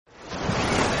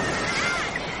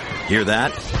Hear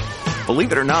that?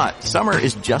 Believe it or not, summer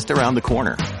is just around the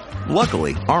corner.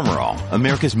 Luckily, Armor All,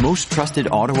 America's most trusted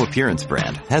auto appearance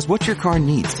brand, has what your car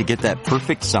needs to get that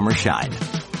perfect summer shine.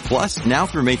 Plus, now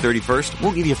through May 31st,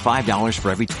 we'll give you $5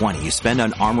 for every $20 you spend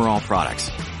on Armor All products.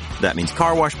 That means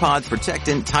car wash pods,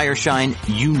 protectant, tire shine,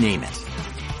 you name it.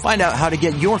 Find out how to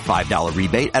get your $5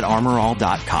 rebate at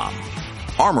armorall.com.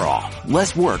 Armor All,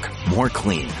 less work, more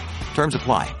clean. Terms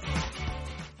apply.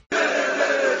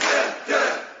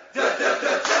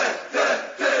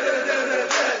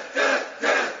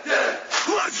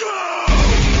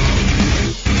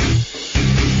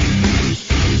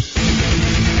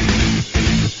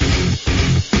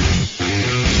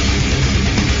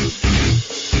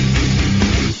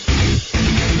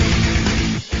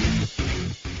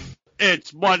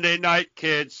 It's Monday night,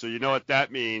 kids, so you know what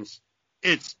that means.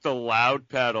 It's the Loud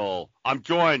Pedal. I'm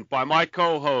joined by my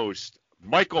co-host,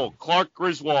 Michael Clark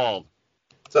Griswold.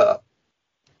 What's up?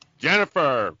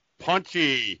 Jennifer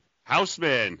Punchy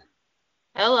Houseman.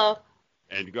 Hello.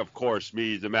 And, of course,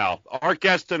 me, the Mouth. Our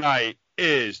guest tonight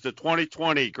is the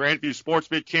 2020 Grandview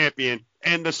Sportsman Champion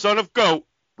and the son of GOAT,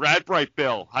 Brad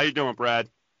Brightbill. How you doing, Brad?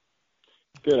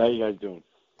 Good. How you guys doing?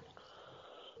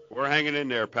 We're hanging in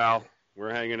there, pal.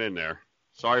 We're hanging in there.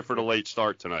 Sorry for the late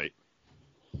start tonight.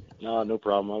 No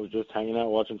problem. I was just hanging out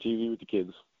watching TV with the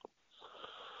kids.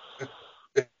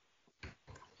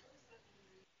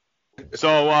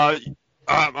 So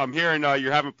I'm hearing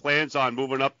you're having plans on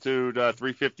moving up to the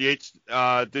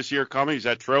 358s this year coming. Is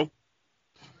that true?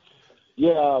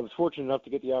 Yeah, I was fortunate enough to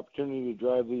get the opportunity to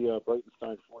drive the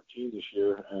Brightenstein 14 this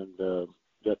year, and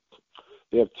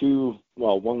they have two.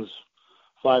 Well, one's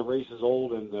 5 races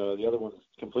old, and the other one's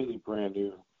completely brand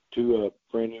new. Two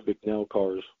brand new McNell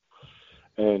cars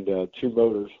and 2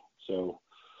 motors. So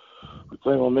we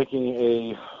plan on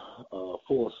making a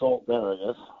full assault there, I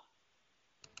guess.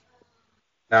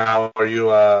 Now, are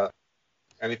you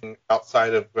anything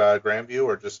outside of Grandview,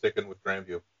 or just sticking with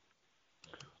Grandview?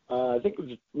 I think we're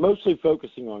just mostly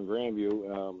focusing on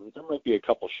Grandview. There might be a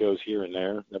couple shows here and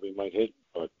there that we might hit,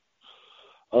 but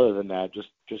other than that,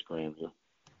 just Grandview.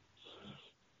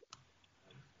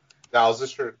 Now, is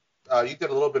this your? You did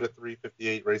a little bit of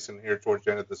 358 racing here towards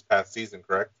the end of this past season,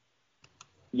 correct?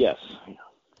 Yes.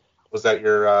 Was that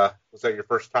your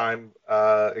first time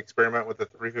experiment with the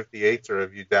 358s, or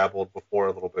have you dabbled before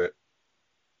a little bit?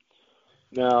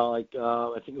 No, I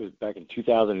think it was back in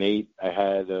 2008. I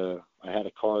had a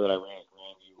car that I ran at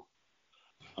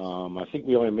Grandview. I think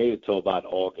we only made it till about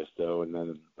August though, and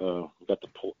then we got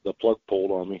the plug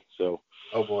pulled on me. So.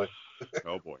 Oh boy.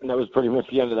 Oh boy. And that was pretty much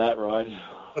the end of that ride.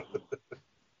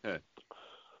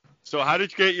 So how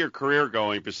did you get your career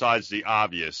going besides the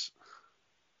obvious?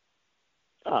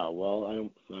 Oh, well,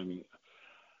 I mean,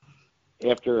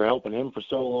 after helping him for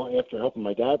so long, after helping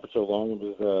my dad for so long,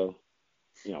 it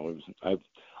was,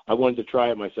 I wanted to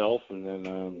try it myself, and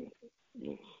then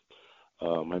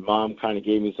my mom kind of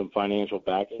gave me some financial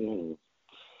backing, and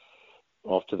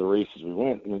off to the races we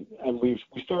went. And we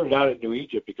started out at New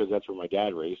Egypt because that's where my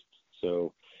dad raced,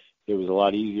 so it was a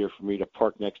lot easier for me to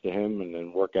park next to him and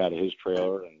then work out of his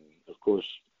trailer, and of course,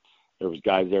 there was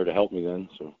guys there to help me then,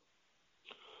 so.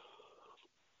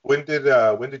 When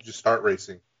did you start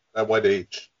racing? At what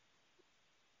age?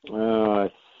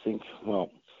 I think,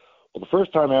 well, the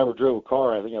first time I ever drove a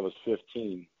car, I think I was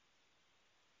 15.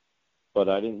 But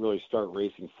I didn't really start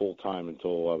racing full time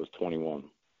until I was 21.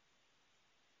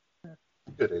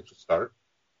 Good age to start.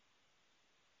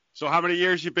 So how many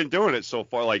years you been doing it so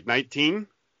far? Like 19?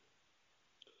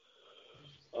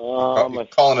 You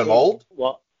calling him old?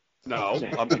 Well, no.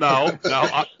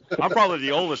 I'm probably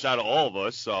the oldest out of all of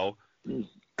us. So.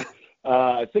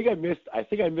 I think I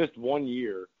missed 1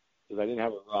 year because I didn't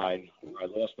have a ride. I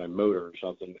lost my motor or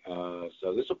something.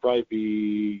 So this will probably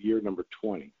be year number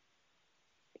 20.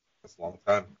 That's a long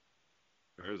time.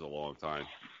 It is a long time.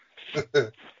 Yeah,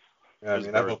 I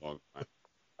mean,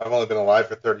 I've only been alive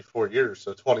for 34 years,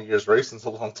 so 20 years racing's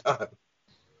a long time.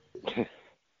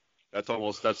 That's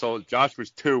all. Josh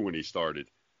was 2 when he started.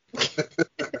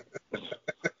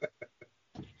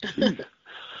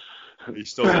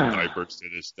 He's still in diapers to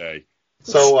this day.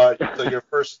 So your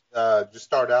first, did you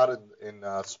start out in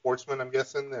sportsman, I'm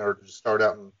guessing, or did you start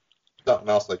out in something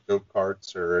else like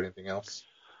go-karts or anything else?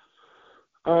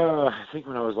 I think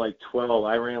when I was like 12,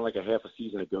 I ran like a half a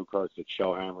season of go-karts at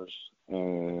Shellhammers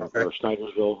or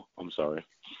Snydersville. I'm sorry,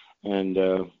 and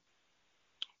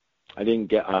I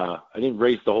didn't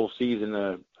race the whole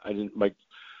season.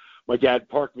 My dad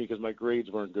parked me because my grades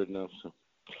weren't good enough. So.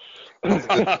 It's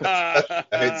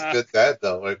a good dad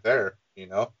though, right there. You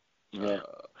know. Yeah.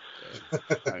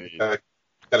 Got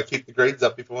to keep the grades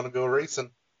up if you want to go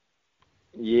racing.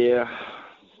 Yeah.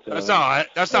 That's not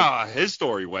how his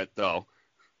story went, though.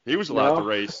 He was allowed to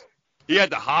race. He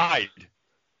had to hide.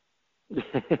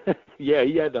 Yeah,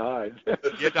 he had to hide. You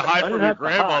had to hide from your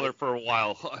grandmother for a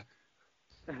while.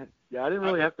 Yeah, I didn't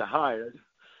really have to hide.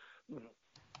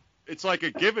 It's like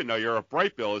a given, though. You're a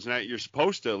Brightbill, isn't it? You're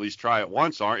supposed to at least try it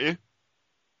once, aren't you?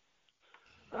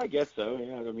 I guess so.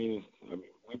 Yeah. I mean,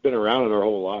 we've been around it our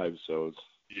whole lives, so it's.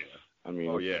 Yeah. I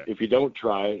mean, yeah. if you don't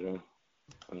try it,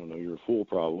 I don't know, you're a fool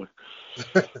probably.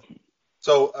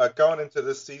 So going into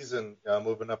this season,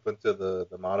 moving up into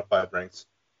the modified ranks,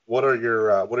 what are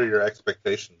your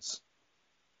expectations?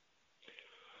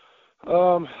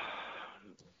 I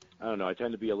don't know. I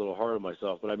tend to be a little hard on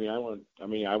myself, but I want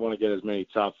to get as many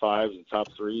top fives and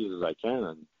top threes as I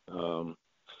can,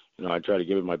 and I try to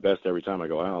give it my best every time I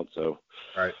go out. So,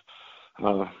 right.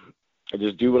 I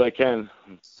just do what I can.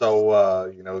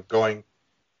 So, going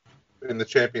in the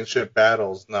championship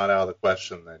battles, not out of the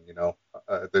question. Then,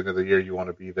 at the end of the year, you want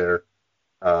to be there,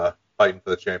 fighting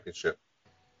for the championship.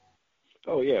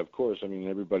 Oh yeah, of course. I mean,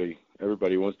 everybody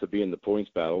wants to be in the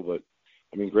points battle, but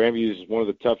I mean, Grandview is one of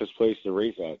the toughest places to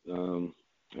race at.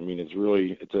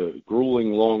 It's a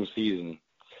grueling, long season.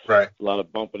 Right. A lot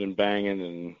of bumping and banging,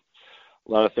 and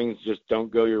a lot of things just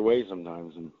don't go your way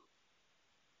sometimes.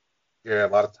 Yeah, a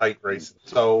lot of tight racing.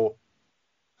 So,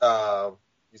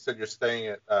 you said you're staying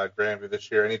at Grandview this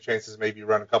year. Any chances maybe you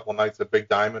run a couple nights at Big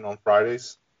Diamond on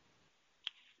Fridays?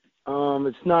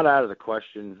 It's not out of the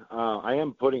question. I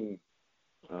am putting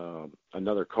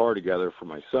another car together for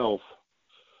myself.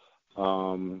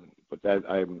 But that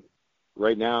I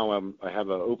have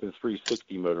an open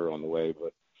 360 motor on the way,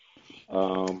 but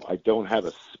I don't have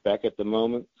a spec at the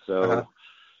moment. So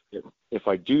if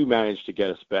I do manage to get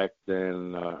a spec,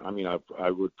 then I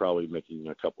would probably be making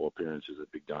a couple appearances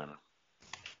at Big Diamond.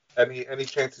 Any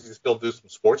chances you still do some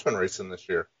sportsman racing this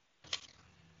year?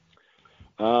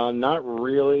 Not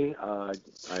really.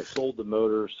 I sold the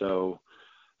motor, so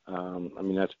I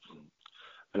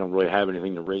don't really have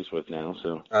anything to race with now,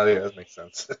 so. Oh yeah, that makes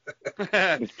sense.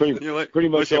 It's pretty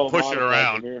much all push it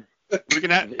around. Here. We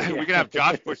can have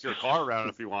Josh push your car around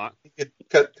if you want. You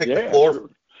could take the floor.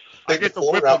 Take the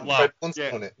floor out and try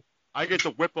Flintstone it. I get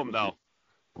to whip them though.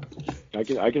 I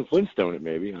can Flintstone it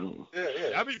maybe. I don't know.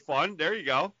 Yeah. That'd be fun. There you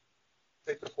go.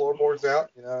 Take the floorboards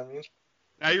out. You know what I mean?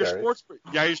 Now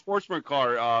your sportsman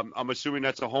car. I'm assuming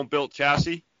that's a home built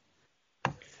chassis.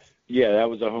 Yeah, that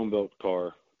was a home built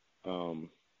car.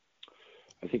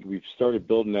 I think we started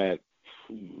building that.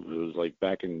 It was like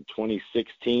back in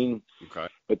 2016. Okay.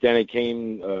 But then it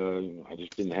came. I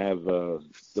just didn't have the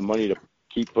money to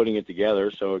keep putting it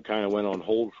together, so it kind of went on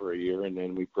hold for a year, and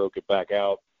then we broke it back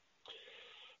out.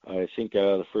 I think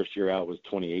the first year out was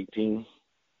 2018.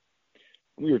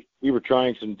 We were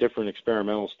trying some different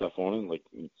experimental stuff on it, like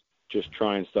just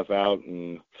trying stuff out,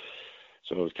 and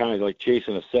so it was kind of like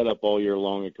chasing a setup all year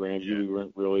long at Grandview. Yeah. We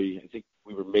weren't really. I think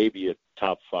we were maybe a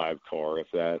top 5 car, if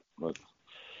that.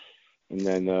 And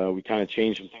then we kind of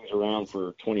changed some things around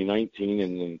for 2019,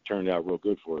 and then it turned out real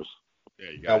good for us. Yeah,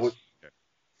 you guys. Now,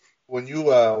 when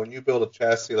you build a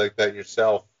chassis like that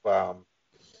yourself,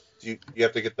 do you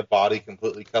have to get the body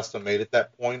completely custom made at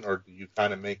that point, or do you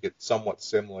kind of make it somewhat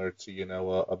similar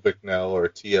to a Bicknell or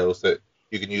a Teos that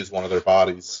you can use one of their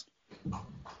bodies?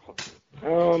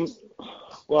 Well,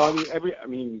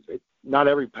 not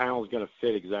every panel is going to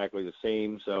fit exactly the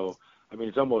same, so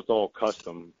it's almost all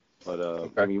custom. But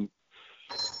okay.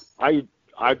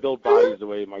 I build bodies the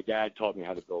way my dad taught me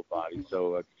how to build bodies,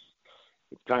 so it's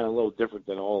kind of a little different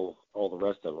than all the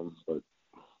rest of them. But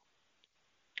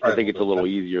I think it's a little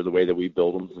easier the way that we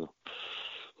build them. So.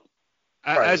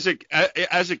 As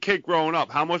a kid growing up,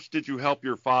 how much did you help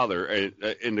your father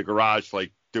in the garage,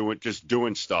 like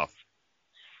doing stuff?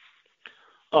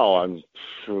 Oh,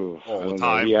 all the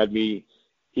time. He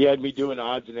had me doing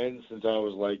odds and ends since I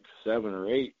was like 7 or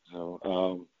 8.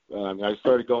 So I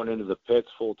started going into the pits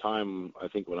full time, I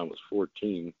think, when I was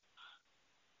 14.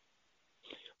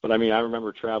 But I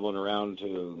remember traveling around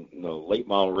to late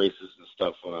model races and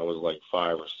stuff when I was like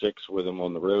 5 or 6 with him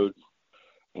on the road,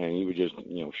 and he would just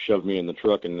shove me in the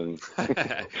truck and then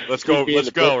let's go,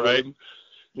 right?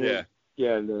 Yeah.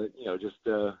 Yeah, and just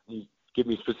he give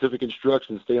me specific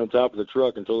instructions, stay on top of the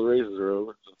truck until the races are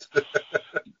over.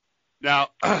 Now,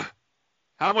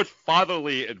 how much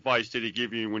fatherly advice did he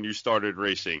give you when you started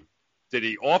racing? Did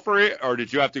he offer it, or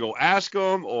did you have to go ask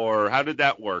him, or how did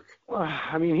that work? Well,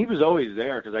 he was always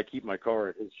there because I keep my car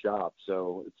at his shop.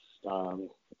 So it's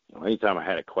anytime I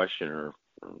had a question or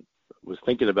was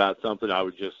thinking about something, I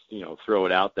would just throw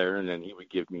it out there, and then he would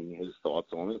give me his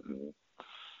thoughts on it. And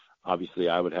obviously,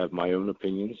 I would have my own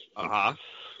opinions.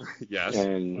 Yes.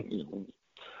 And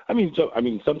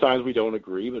Sometimes we don't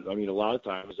agree, but a lot of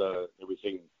times,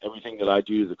 everything that I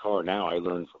do to the car now, I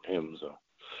learn from him. So.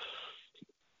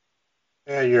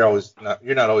 Yeah,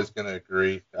 you're not always going to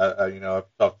agree. I've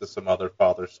talked to some other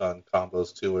father-son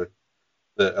combos too, where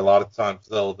a lot of times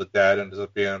though the dad ends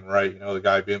up being right. The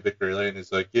guy being victory lane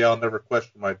is like, yeah, I'll never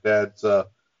question my dad's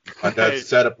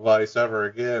setup advice ever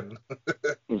again.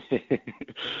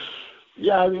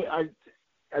 Yeah,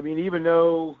 even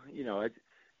though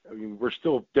we're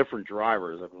still different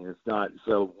drivers. It's not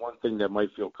so one thing that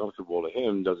might feel comfortable to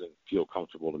him doesn't feel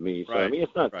comfortable to me. So right.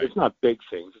 It's not big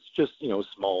things. It's just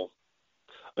small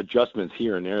adjustments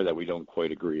here and there that we don't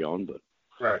quite agree on, but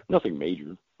right. Nothing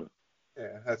major.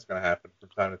 Yeah, that's going to happen from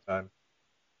time to time.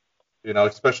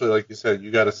 Especially like you said,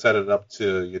 you got to set it up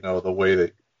to the way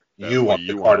that you want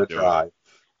the car to drive.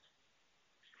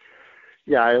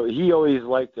 Yeah, he always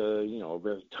liked a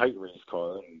very tight race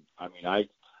car, and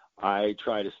I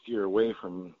try to steer away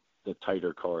from the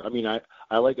tighter car. I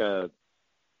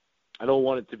don't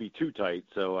want it to be too tight,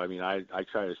 so I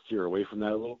try to steer away from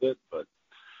that a little bit, but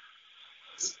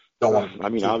don't want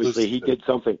to obviously he did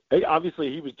something.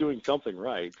 Obviously he was doing something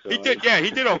right. So he did. Yeah, he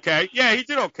did okay. Yeah, he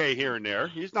did okay here and there.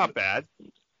 He's not bad.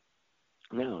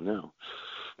 No,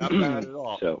 not bad at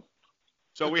all.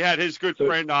 So we had his good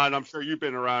friend on. I'm sure you've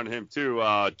been around him too,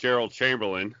 Gerald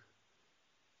Chamberlain.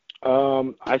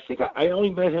 I think I only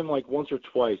met him like once or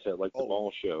twice at the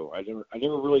mall show. I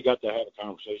never really got to have a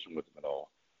conversation with him at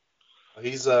all.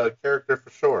 He's a character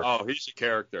for sure. Oh, he's a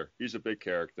character. He's a big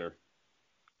character.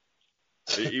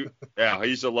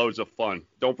 He's a loads of fun.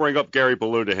 Don't bring up Gary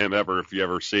Ballou to him ever if you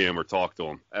ever see him or talk to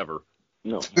him ever.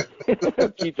 No,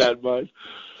 keep that in mind.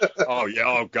 Oh yeah.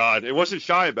 Oh God, it wasn't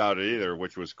shy about it either,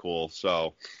 which was cool.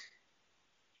 So,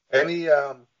 any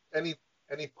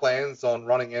plans on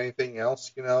running anything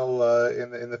else? In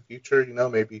the future,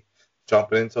 maybe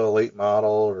jumping into a late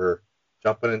model or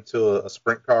jumping into a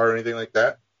sprint car or anything like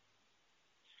that.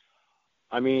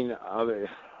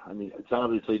 It's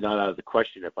obviously not out of the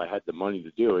question if I had the money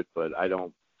to do it, but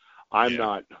I'm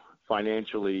not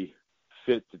financially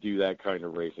fit to do that kind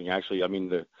of racing. Actually,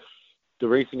 the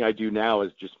racing I do now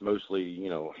is just mostly,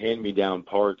 hand-me-down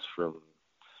parts from,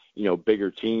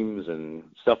 bigger teams and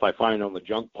stuff I find on the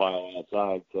junk pile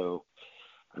outside. So,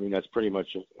 that's pretty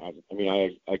much it.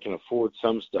 I can afford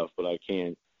some stuff, but I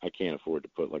can't afford to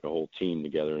put like a whole team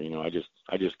together. I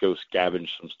just go scavenge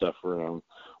some stuff around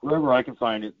wherever I can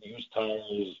find it. Used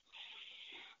tires,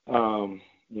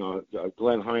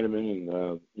 Glenn Heineman and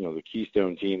the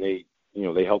Keystone team.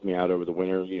 They helped me out over the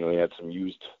winter. They had some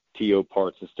used TO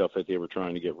parts and stuff that they were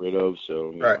trying to get rid of.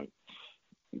 So I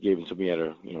gave them to me at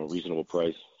a reasonable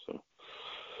price. So.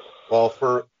 Well,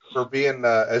 for being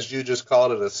as you just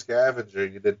called it, a scavenger,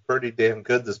 you did pretty damn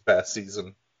good this past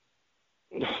season.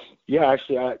 Yeah,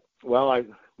 actually,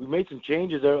 we made some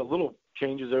changes there, little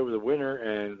changes over the winter,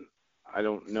 and I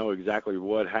don't know exactly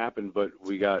what happened, but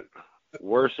we got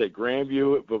worse at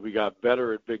Grandview, but we got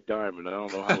better at Big Diamond. I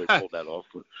don't know how we pulled that off.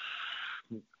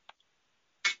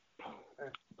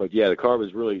 But yeah, the car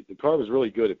was really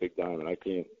good at Big Diamond. I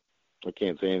can't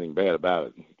say anything bad about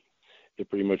it. It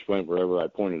pretty much went wherever I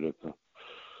pointed it. So.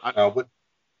 Go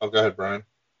ahead, Brian.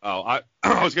 Oh, I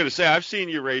was going to say, I've seen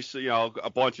you race,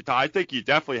 a bunch of times. I think you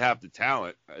definitely have the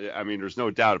talent. There's no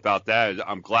doubt about that.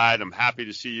 I'm happy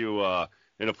to see you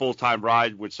in a full-time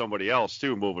ride with somebody else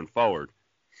too, moving forward.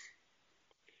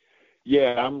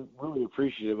 Yeah, I'm really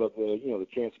appreciative of the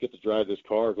chance to get to drive this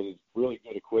car because it's really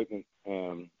good equipment.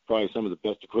 Probably some of the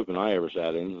best equipment I ever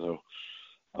sat in.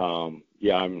 So,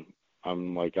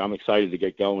 I'm excited to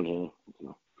get going here.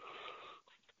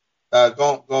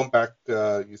 Going back,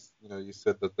 you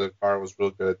said that the car was real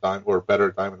good at Diamond, or better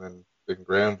at Diamond than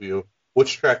Grandview.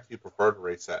 Which track do you prefer to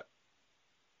race at?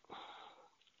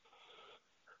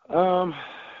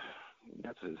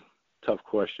 That's a tough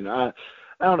question. I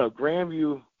don't know.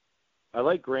 Grandview, I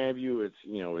like Grandview.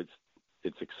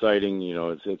 It's exciting.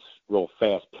 It's real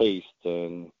fast paced,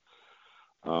 and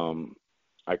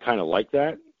I kind of like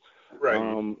that. Right.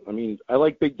 I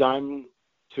like Big Diamond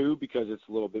too because it's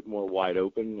a little bit more wide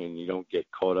open and you don't get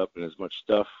caught up in as much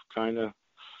stuff. Kind of.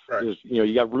 Right.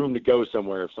 You got room to go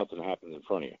somewhere if something happens in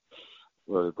front of you.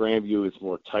 Where Grandview, it's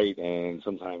more tight, and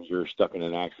sometimes you're stuck in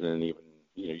an accident, and even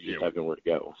you just have nowhere to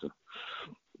go. So.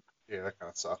 Yeah, that kind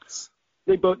of sucks.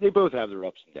 They both have their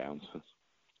ups and downs.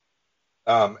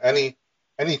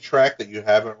 Any track that you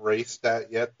haven't raced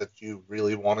at yet that you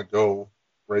really want to go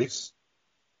race?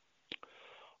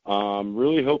 I'm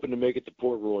really hoping to make it to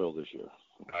Port Royal this year.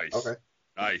 Nice. Okay.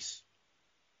 Nice.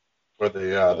 For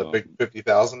the big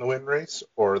 50,000 to win race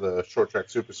or the short track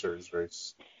Super Series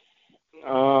race?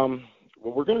 Well,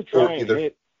 we're going to try and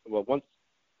hit. Well,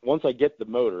 once I get the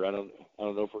motor, I don't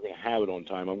know if we're going to have it on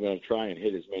time. I'm going to try and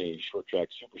hit as many short track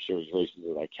Super Series races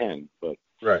as I can, but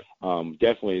Right.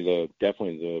 definitely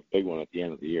the big one at the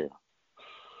end of the year.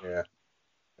 Yeah.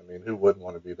 I mean, who wouldn't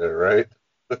want to be there, right?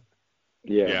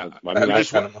 Yeah. I mean,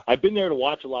 I've been there to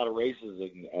watch a lot of races,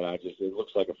 and it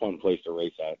looks like a fun place to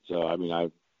race at. So, I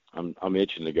mean, I'm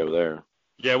itching to go there.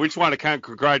 Yeah, we just want to kind of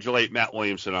congratulate Matt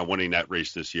Williamson on winning that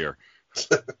race this year.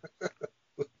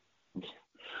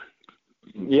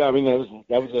 Yeah, I mean that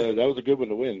was a good one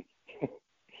to win.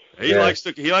 He likes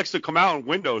to come out in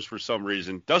windows for some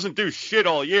reason. Doesn't do shit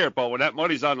all year, but when that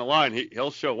money's on the line,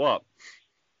 he'll show up.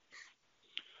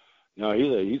 No,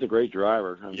 he's a great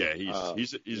driver. I mean, yeah,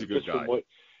 he's a good guy.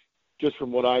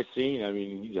 From what I've seen, I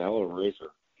mean, he's a hell of a racer.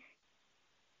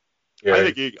 Yeah.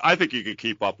 I think you could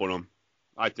keep up with him.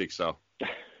 I think so.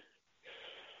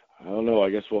 I don't know. I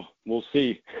guess we'll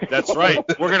see. That's right.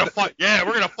 We're gonna find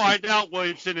out,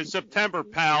 Williamson, in September,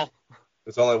 pal.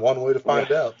 There's only one way to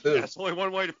find out, too. That's only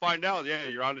one way to find out. Yeah,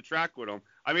 you're on the track with him.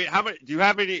 I mean, how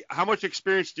much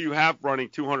experience do you have running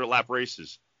 200 lap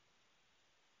races?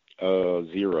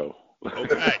 0.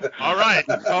 Okay. All right.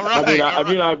 I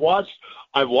mean, I've watched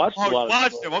a lot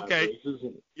of them. Okay. Races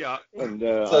And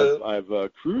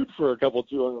I've crewed for a couple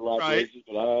 200 lap races,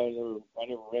 but I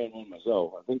never ran one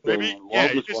myself. I think the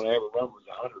longest one I ever ran was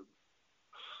 100.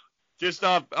 Just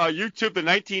YouTube the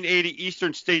 1980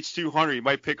 Eastern States 200. You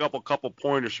might pick up a couple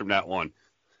pointers from that one.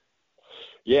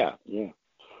 Yeah.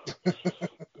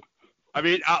 I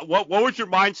mean, what was your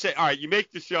mindset? All right, you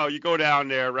make the show, you go down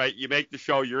there, right? You make the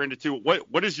show, you're into two.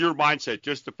 What is your mindset?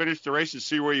 Just to finish the race and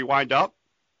see where you wind up?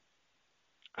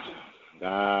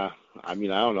 I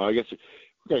mean, I don't know. I guess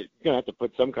you're gonna have to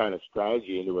put some kind of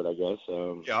strategy into it, I guess.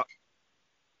 Yeah.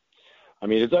 I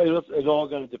mean, it's all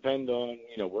going to depend on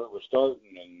where we're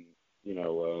starting, and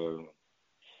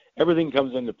everything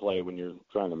comes into play when you're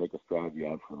trying to make a strategy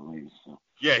out for a race. So.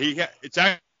 Yeah, it's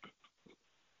actually.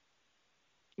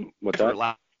 What's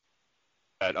that?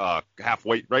 At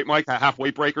halfway, right, Mike? A halfway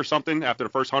break or something after the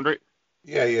first 100.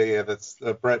 Yeah. That's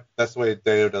Brett. That's the way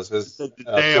Deo does his.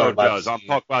 Deo does. I'm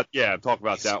talking about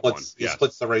that one. He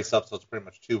splits the race up, so it's pretty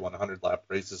much 2 100 lap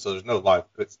races. So there's no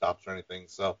live pit stops or anything.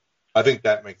 So I think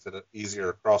that makes it easier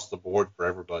across the board for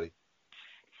everybody.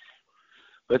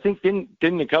 I think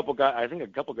didn't a couple guys? I think a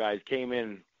couple guys came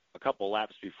in a couple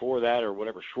laps before that or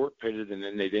whatever, short pitted, and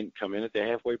then they didn't come in at the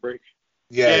halfway break.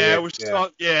 Yeah, it was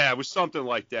something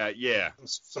like that. Yeah,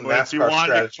 some NASCAR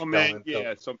strategy going.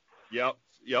 Yep.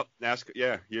 NASCAR.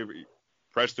 Yeah, you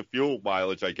press the fuel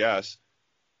mileage, I guess.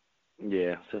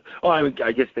 Yeah. So,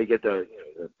 I guess they get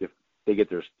they get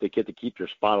to keep their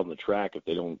spot on the track if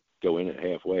they don't go in at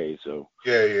halfway. So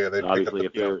yeah. They obviously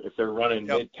if they're running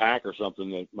mid pack or something,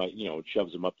 that might it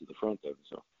shoves them up to the front then.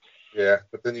 So. Yeah,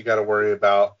 but then you got to worry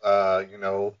about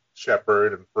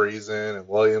Shepard and Friesen and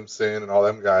Williamson and all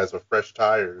them guys with fresh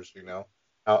tires.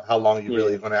 How long are you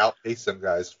really going to outpace them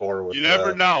guys for? You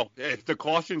never know. If the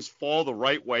cautions fall the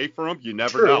right way for them, you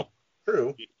never know.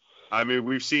 True. I mean,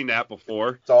 we've seen that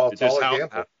before. It's all a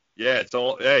gamble. Yeah, it's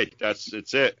all. Hey,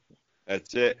 it's it.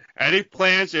 That's it. Any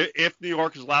plans, if New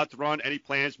York is allowed to run, any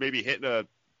plans maybe hitting a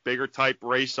bigger type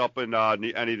race up in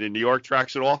any of the New York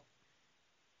tracks at all?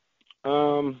 We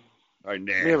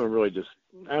haven't really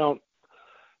I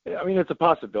mean, it's a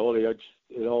possibility.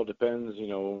 It all depends,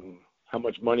 how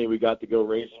much money we got to go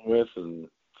racing with. And,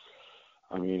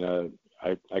 I mean,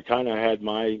 I kind of had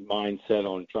my mind set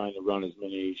on trying to run as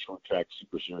many short track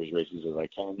Super Series races as I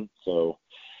can. So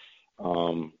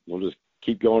we'll just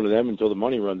keep going to them until the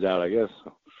money runs out, I guess.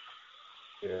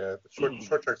 Yeah, the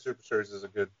short track Super Series is a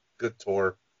good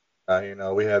tour.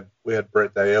 We had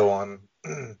Brett Deo on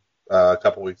a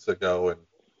couple weeks ago, and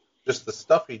just the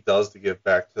stuff he does to give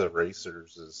back to the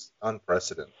racers is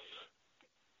unprecedented.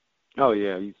 Oh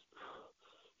yeah,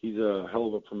 he's a hell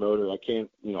of a promoter. I can't,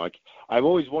 I've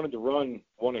always wanted to run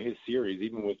one of his series,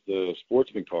 even with the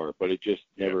Sportsman car, but it just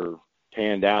never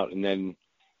panned out. And then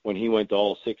when he went to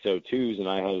all 602s and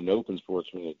I had an open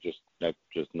Sportsman, that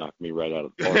just knocked me right out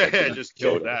of the park. It just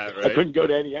killed that, right? I couldn't go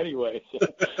to any anyway.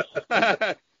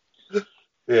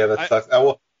 Yeah, that sucks.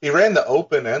 He ran the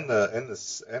open and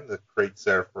the crates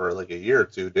there for like a year or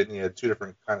two, didn't he? Had 2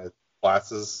 different kind of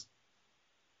classes.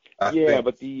 I think.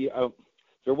 But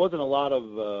there wasn't a lot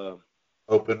of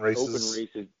open races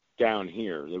down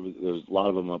here. There was a lot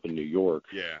of them up in New York.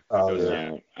 Yeah. I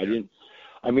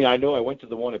know I went to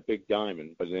the one at Big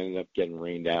Diamond, but it ended up getting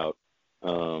rained out.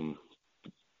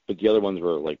 But the other ones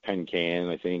were like Penn Can,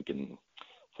 I think, and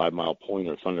 5 Mile Point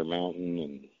or Thunder Mountain,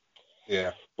 and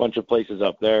a bunch of places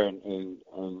up there. And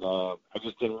I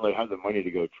just didn't really have the money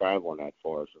to go traveling that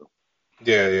far. So.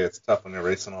 Yeah, it's tough when you're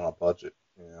racing on a budget.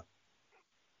 Yeah.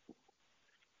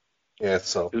 Yeah.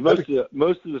 So most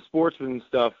of the sportsman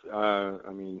stuff.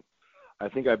 I mean, I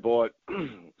think I bought.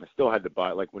 I still had to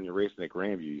buy, like when you're racing at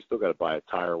Grandview, you still got to buy a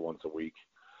tire once a week.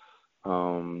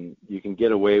 You can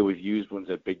get away with used ones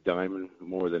at Big Diamond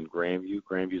more than Grandview.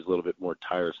 Grandview's a little bit more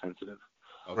tire sensitive.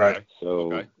 Okay. Right.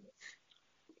 So,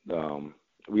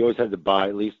 we always had to buy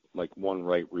at least like one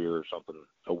right rear or something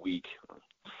a week,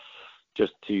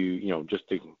 just to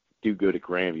do good at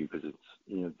Grandview, because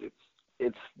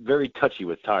it's very touchy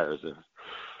with tires.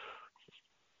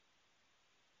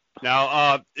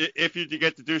 Now, if you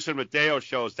get to do some Mateo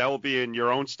shows, that will be in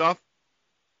your own stuff?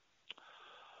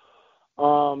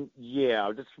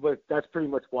 Yeah, that's pretty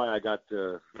much why I got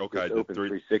the Open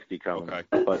 360 coming. Okay.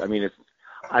 But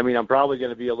I'm probably going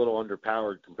to be a little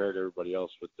underpowered compared to everybody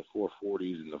else with the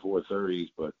 440s and the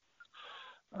 430s, but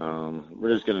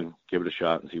we're just going to give it a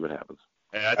shot and see what happens.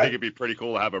 Hey, I think it'd be pretty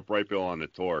cool to have a Brightbill on the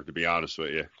tour, to be honest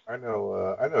with you. I know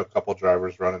a couple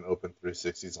drivers running Open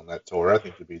 360s on that tour. I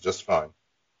think it'd be just fine.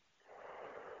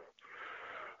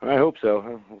 I hope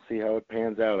so. We'll see how it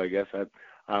pans out, I guess.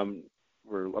 I'm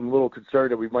a little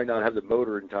concerned that we might not have the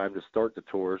motor in time to start the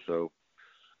tour, so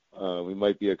we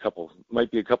might be a couple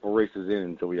races in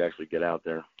until we actually get out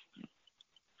there.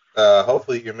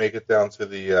 Hopefully you can make it down to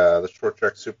the Short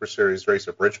Track Super Series race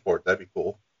at Bridgeport. That'd be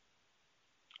cool.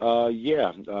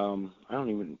 Yeah.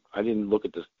 I didn't look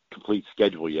at the complete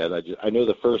schedule yet. I know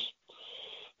the first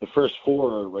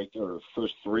four are right there. The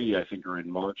first three, I think, are in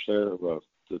March there,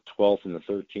 the 12th and the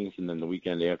 13th, and then the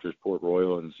weekend after is Port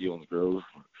Royal and Zealand Grove.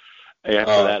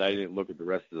 After that, I didn't look at the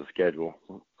rest of the schedule.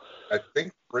 I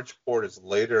think Bridgeport is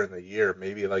later in the year,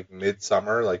 maybe like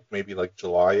midsummer, maybe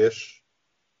July-ish.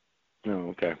 Oh,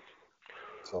 okay.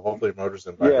 So hopefully motor's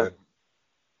in by then.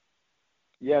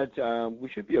 Yeah, we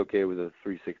should be okay with a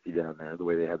 360 down there, the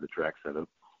way they have the track set up.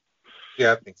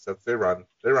 Yeah, I think so. They run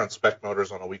spec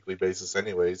motors on a weekly basis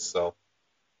anyways, so.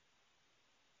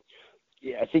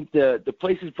 Yeah, I think the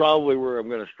places probably where I'm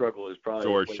going to struggle is probably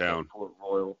Georgetown, Port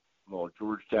Royal. Well,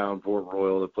 Georgetown, Port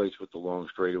Royal, the place with the long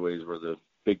straightaways where the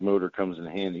big motor comes in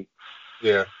handy.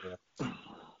 Yeah.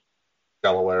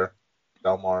 Delaware,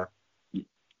 Delmar.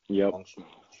 Yep. Long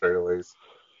straightaways.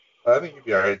 I think you'd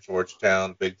be all right at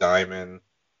Georgetown, Big Diamond.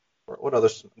 What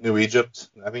others? New Egypt.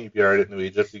 I think you'd be all right at New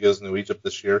Egypt. He goes to New Egypt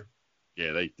this year.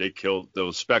 Yeah, they killed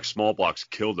those spec small blocks.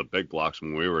 Killed the big blocks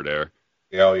when we were there.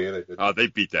 Yeah, they did. They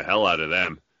beat the hell out of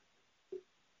them.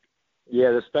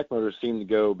 Yeah, the spec motors seem to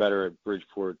go better at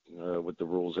Bridgeport with the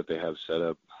rules that they have set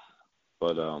up.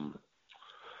 But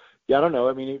yeah, I don't know.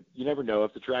 I mean, you never know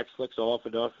if the track slicks off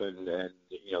enough, and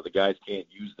the guys can't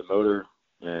use the motor,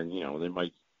 and they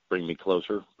might bring me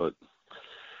closer. But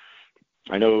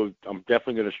I know I'm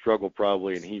definitely going to struggle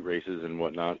probably in heat races and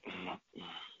whatnot.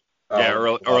 Yeah,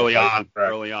 early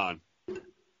on.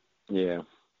 Yeah.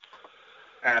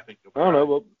 I don't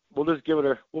know. We'll just give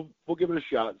it we'll give it a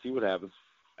shot and see what happens.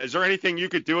 Is there anything you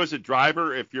could do as a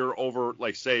driver if you're over,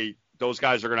 like, say, those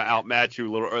guys are going to outmatch you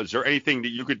a little? Is there anything that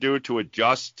you could do to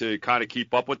adjust to kind of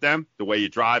keep up with them? The way you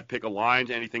drive, pick a line,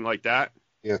 anything like that?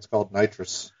 Yeah, it's called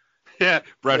nitrous. Yeah,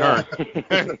 Brett Hearn.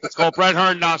 It's called Brett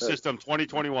Hearn NOS System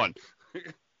 2021.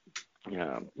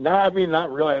 Yeah. No, I mean,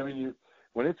 not really. I mean,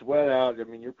 when it's wet out, I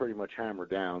mean, you're pretty much hammered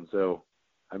down. So,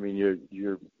 I mean,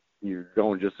 you're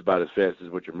going just about as fast as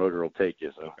what your motor will take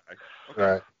you. So.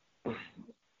 Okay. Right.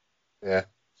 Yeah.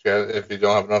 If you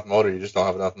don't have enough motor, you just don't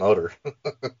have enough motor.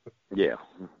 Yeah.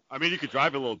 I mean, you could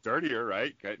drive a little dirtier,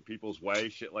 right? Get in people's way,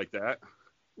 shit like that.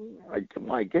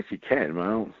 I guess you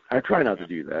can. I try not to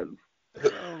do that.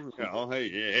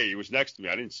 Hey, he was next to me.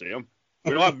 I didn't see him.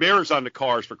 We don't have mirrors on the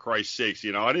cars, for Christ's sakes.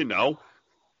 I didn't know.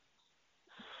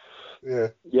 Yeah.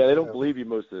 Yeah, they don't believe you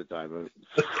most of the time.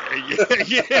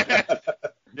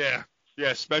 Yeah,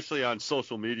 especially on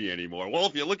social media anymore. Well,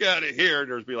 if you look at it here,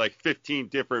 there's be like 15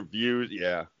 different views.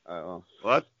 Yeah. Well,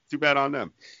 that's too bad on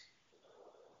them.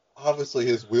 Obviously,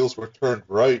 his wheels were turned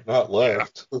right, not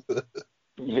left.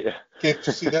 Yeah. Can't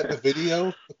you see that in the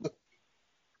video?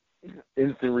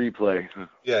 Instant replay.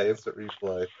 Yeah, instant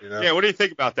replay. Yeah, what do you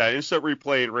think about that? Instant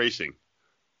replay in racing.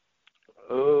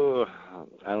 Oh,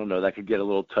 I don't know. That could get a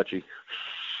little touchy.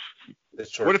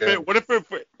 What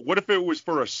if it was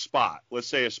for a spot? Let's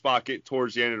say a spot get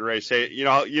towards the end of the race. Say, you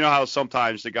know how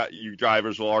sometimes you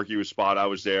drivers will argue a spot. I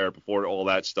was there before all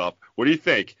that stuff. What do you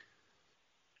think?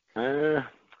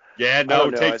 Yeah, no,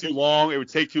 it would take too long. It would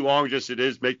take too long. Just it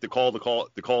is. Make the call's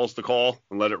the call,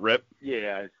 and let it rip.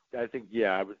 Yeah, I think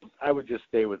I would just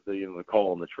stay with the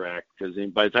call on the track, because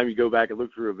by the time you go back and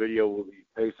look through a video, we'll be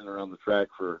pacing around the track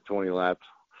for 20 laps.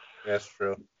 That's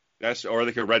true. Or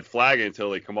they could red flag it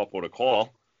until they come up with a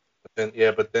call. But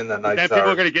then the But nights then people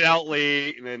are are going to get out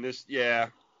late, and then this, yeah.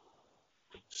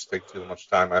 just take too much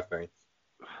time, I think.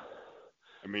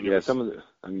 I mean, Yeah, some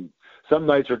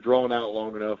nights are drawn out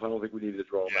long enough. I don't think we need to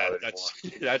draw them out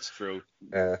anymore. That's true.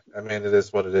 Yeah, I mean, it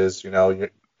is what it is.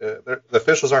 The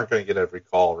officials aren't going to get every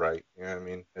call right. You know what I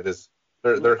mean? It is.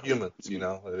 They're humans.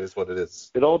 It is what it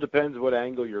is. It all depends what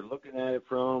angle you're looking at it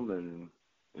from, and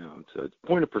it's a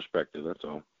point of perspective. That's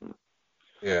all.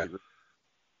 Yeah.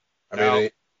 I mean,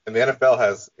 and the NFL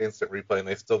has instant replay, and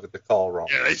they still get the call wrong.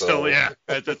 Yeah,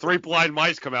 the three blind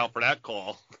mice come out for that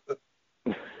call.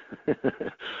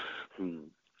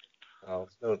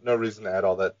 No reason to add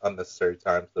all that unnecessary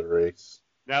time to the race.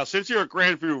 Now, since you're a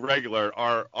Grandview regular,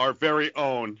 our very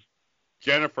own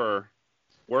Jennifer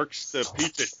works the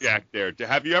pizza shack there.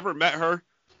 Have you ever met her?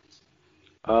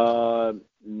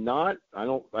 Not. I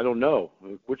don't know.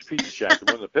 Which pizza shack? The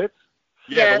one in the pits?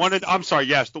 Yeah, yes. I'm sorry.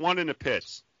 Yes, the one in the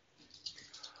pits.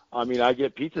 I mean, I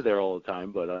get pizza there all the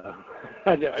time, but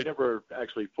I never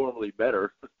actually formally met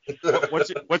her.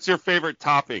 What's your favorite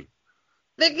topping?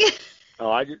 Oh,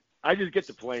 I just get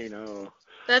the plain. Oh.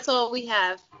 That's all we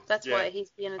have. That's why he's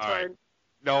being a tard. Right.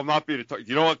 No, I'm not being a tard.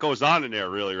 You know what goes on in there,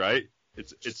 really, right?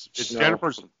 It's No.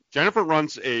 Jennifer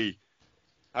runs a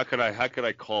how could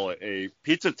I call it, a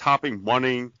pizza topping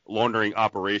money laundering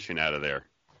operation out of there.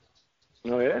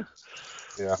 Oh yeah.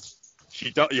 Yeah.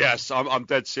 She does. Yes, I'm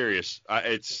dead serious.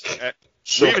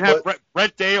 So we even have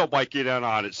Brett Dale might get in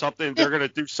on it. Something they're gonna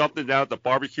do something down at the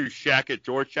barbecue shack at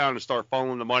Georgetown and start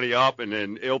funneling the money up, and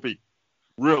then it'll be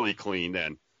really clean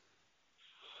then.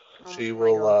 She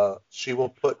will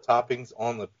put toppings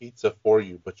on the pizza for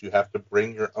you, but you have to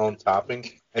bring your own topping.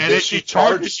 And then she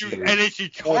charges you. And then she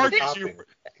charges you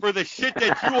for the shit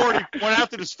that you already went out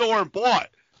to the store and bought.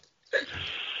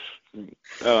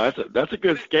 Oh, that's a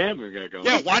good scam you're gonna go.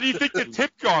 Yeah, why do you think the tip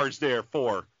jar's there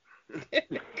for? Yeah,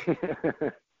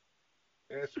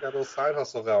 she got a little side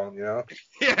hustle going,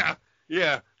 Yeah.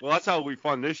 Well, that's how we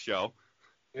fund this show.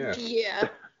 Yeah. Yeah.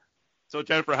 So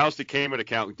Jennifer, how's the Cayman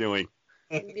account doing?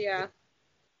 Yeah.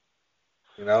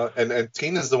 And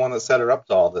Tina's the one that set her up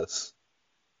to all this.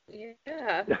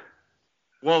 Yeah.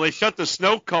 Well, they shut the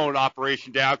snow cone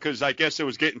operation down because I guess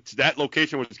that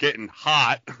location was getting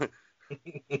hot.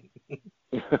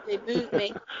 They moved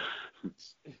me.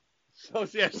 So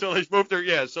they moved her.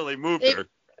 Yeah, so they moved her.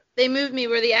 They moved me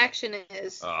where the action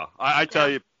is. I tell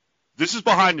you, this is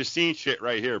behind the scenes shit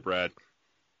right here, Brad.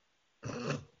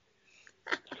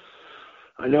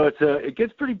 I know it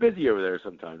gets pretty busy over there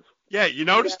sometimes. Yeah, you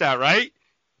noticed that, right?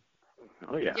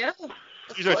 Oh yeah. Yeah.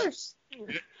 She's of course.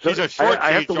 She's a short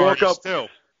I have to walk up too.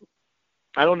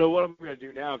 I don't know what I'm going to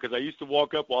do now because I used to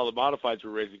walk up while the Modifieds were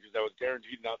racing because I was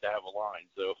guaranteed not to have a line.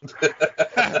 So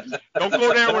don't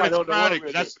go there when it's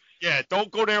crowded. Don't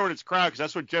go there when it's crowded because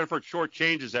that's when Jennifer short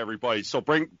changes everybody. So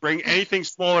bring anything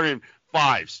smaller than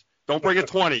 5s. Don't bring a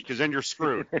 20 because then you're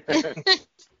screwed.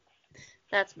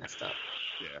 That's messed up.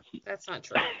 Yeah. That's not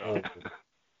true.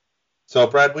 So,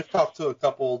 Brad, we've talked to a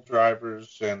couple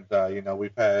drivers, and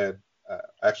we've had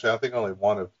actually I think only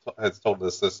one has told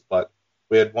us this, but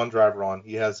we had one driver on.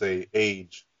 He has a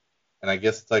age, and I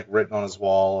guess it's like written on his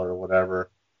wall or whatever,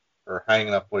 or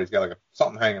hanging up. He's got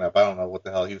something hanging up. I don't know what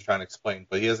the hell he was trying to explain,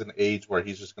 but he has an age where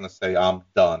he's just going to say, "I'm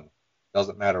done."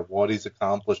 Doesn't matter what he's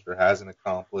accomplished or hasn't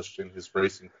accomplished in his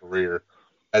racing career.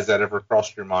 Has that ever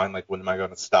crossed your mind? Like, when am I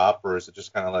going to stop, or is it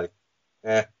just kind of like,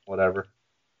 whatever?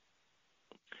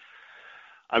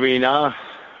 I mean, I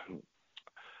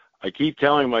keep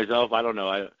telling myself, I don't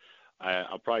know,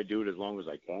 I'll probably do it as long as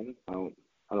I can. I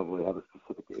don't really have a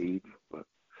specific age, but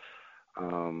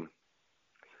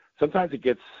sometimes it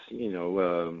gets,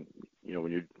 when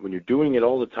you're doing it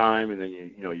all the time, and then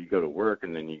you go to work,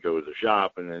 and then you go to the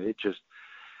shop, and then it just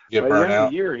get by burnt the end out.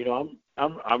 of the year,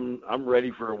 I'm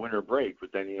ready for a winter break,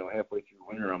 but then halfway through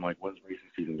winter, I'm like, when's racing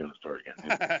season going to start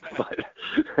again? But,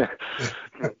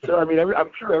 so I mean,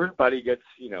 I'm sure everybody gets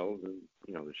the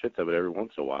shits of it every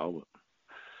once in a while. But.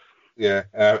 Yeah,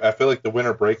 I feel like the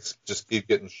winter breaks just keep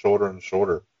getting shorter and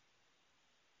shorter.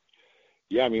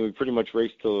 Yeah, I mean, we pretty much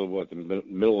race till the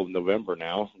middle of November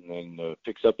now, and then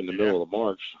picks up in the middle of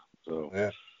March. So yeah,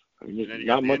 I mean, there's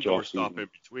not much off stuff in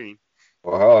between.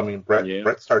 Well, I mean,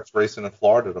 Brett starts racing in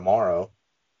Florida tomorrow.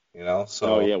 So.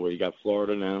 Oh yeah, well, you got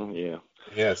Florida now. Yeah.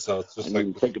 Yeah, so it's just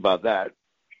think about that.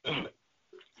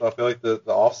 So I feel like the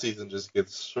off season just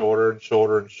gets shorter and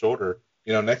shorter and shorter.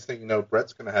 Next thing you know,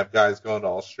 Brett's going to have guys going to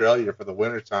Australia for the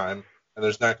winter time, and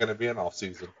there's not going to be an off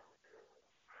season.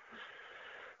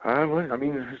 I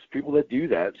mean, there's people that do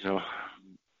that. So.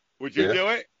 Would you do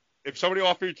it if somebody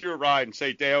offered you a ride and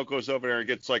say Dale goes over there and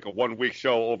gets like a 1 week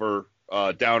show over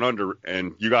down under,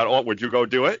 and you got all? Would you go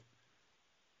do it?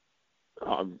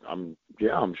 I'm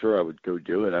sure I would go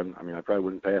do it. I mean, I probably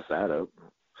wouldn't pass that up.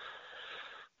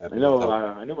 I know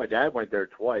my dad went there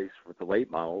twice with the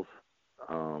late models.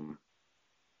 I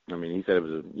mean, he said it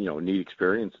was a neat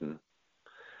experience and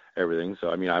everything. So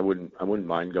I mean, I wouldn't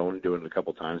mind going and doing it a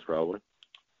couple times probably.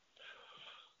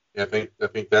 Yeah, I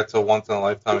think that's a once in a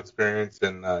lifetime experience,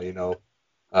 and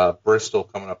Bristol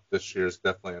coming up this year is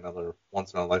definitely another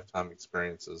once in a lifetime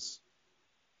experiences.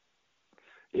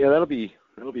 Yeah, that'll be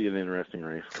an interesting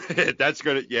race. That's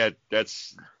gonna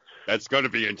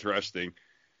be interesting. I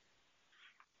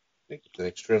think it's an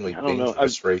extremely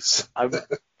dangerous race. I'm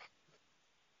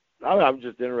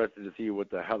just interested to see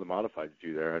how the modifieds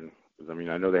do there, and I mean,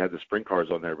 I know they had the sprint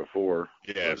cars on there before.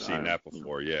 Yeah, I've seen that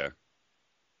before. Yeah,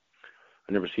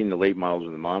 I've never seen the late models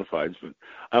and the modifieds, but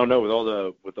I don't know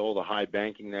with all the high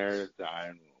banking there.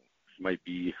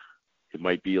 It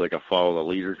might be like a follow the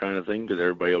leader kind of thing because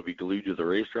everybody will be glued to the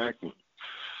racetrack.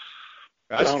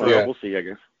 That's true. Yeah. We'll see, I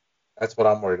guess. That's what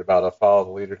I'm worried about, a follow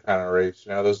the leader kind of race.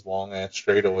 Those long-ass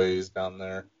straightaways down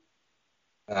there.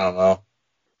 I don't know.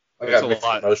 I got mixed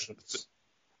emotions.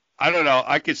 I don't know.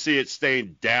 I could see it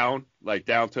staying down, like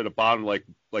down to the bottom, like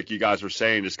you guys were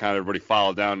saying, just kind of everybody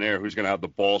follow down there. Who's going to have the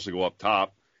balls to go up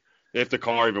top? If the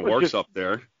car even works up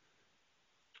there.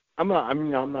 I'm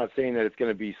not saying that it's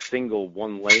going to be single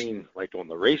one lane like on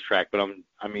the racetrack, but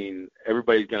I mean,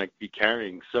 everybody's going to be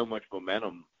carrying so much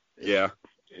momentum. Yeah.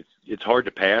 It's hard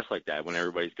to pass like that when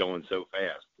everybody's going so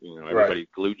fast. Everybody's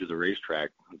glued to the racetrack.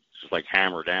 It's just like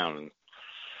hammer down. And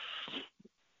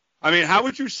I mean, how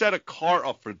would you set a car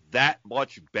up for that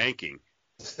much banking?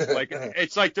 Like,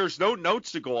 it's like there's no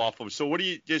notes to go off of. So what do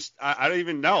you I don't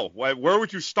even know. Where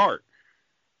would you start?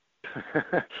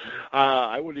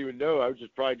 I wouldn't even know. I would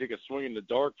just probably take a swing in the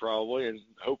dark probably and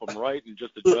hope I'm right and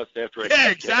just adjust after I Yeah,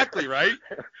 exactly, right?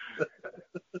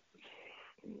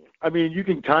 I mean, you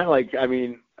can kind of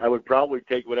I would probably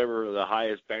take whatever the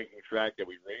highest banking track that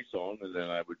we race on, and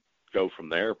then I would go from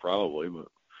there probably,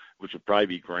 which would probably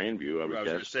be Grandview, I would guess. I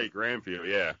was going to say Grandview,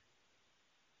 yeah.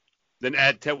 Then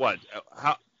add to what?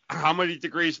 How many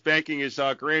degrees banking is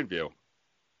Grandview?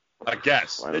 A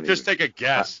guess. Just take a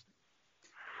guess.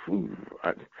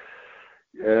 I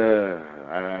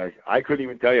couldn't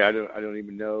even tell you. I don't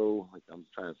even know. I'm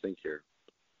trying to think here.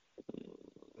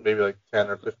 Maybe like 10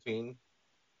 or 15.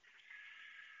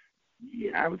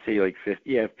 Yeah, I would say like 50.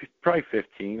 Yeah, probably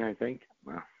 15. I think,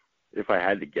 if I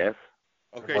had to guess.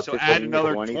 Okay, so add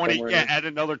another 20. Yeah, add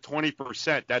another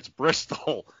 20%. That's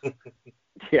Bristol.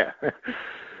 Yeah.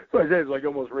 So I said it's like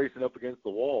almost racing up against the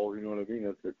wall. You know what I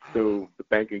mean? The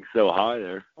banking's so high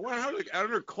there. I wonder how,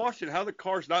 under caution, how the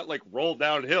car's not like roll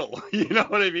downhill. You know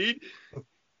what I mean?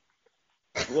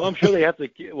 Well, I'm sure they have to.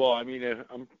 Well, I mean,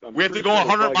 we have to go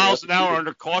 100 miles an hour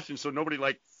under caution so nobody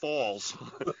like falls.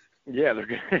 Yeah,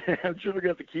 I'm sure they're going to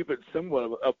have to keep it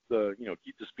somewhat up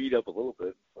keep the speed up a little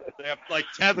bit. They have like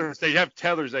tethers. They have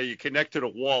tethers that you connect to the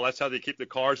wall. That's how they keep the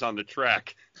cars on the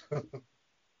track. It's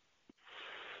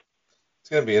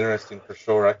going to be interesting for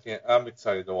sure. I'm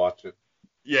excited to watch it.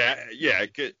 Yeah,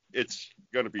 it's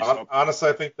going to be something. Honestly,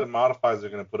 I think the modifieds are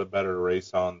going to put a better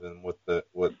race on than what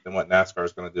NASCAR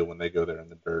is going to do when they go there in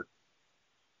the dirt.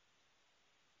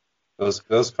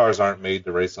 Those cars aren't made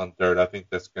to race on dirt. I think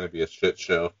that's going to be a shit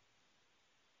show.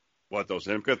 What, those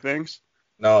IMCA things?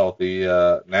 No, the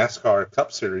NASCAR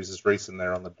Cup Series is racing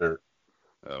there on the dirt.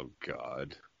 Oh,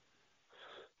 God.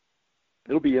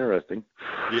 It'll be interesting.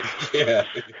 Yeah.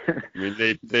 I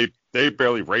mean, they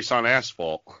barely race on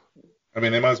asphalt. I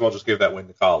mean, they might as well just give that win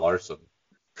to Kyle Larson.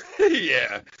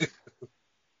 Yeah.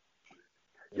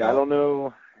 Yeah, I don't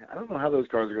know how those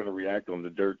cars are going to react on the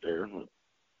dirt there.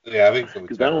 Yeah, I think it's going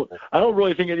to be terrible. I don't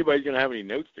really think anybody's going to have any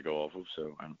notes to go off of,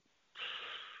 so.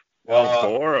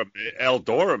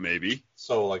 Eldora, maybe.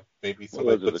 So, like, maybe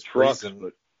somebody puts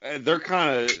freezing. They're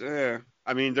kind of,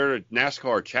 I mean, they're a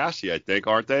NASCAR chassis, I think,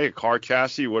 aren't they? A car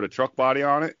chassis with a truck body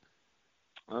on it?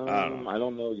 I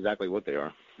don't know exactly what they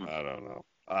are. I don't know.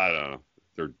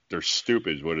 They're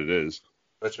stupid is what it is.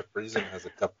 Bet you Friesen has a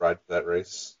cup ride for that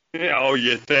race. Yeah, oh,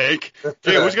 you think?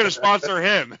 Gee, who's going to sponsor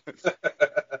him?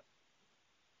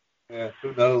 Yeah,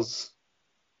 who knows?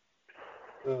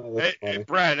 Oh, hey,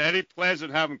 Brad, any plans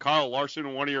on having Kyle Larson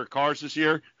in one of your cars this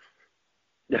year?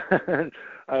 I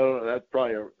don't know. That's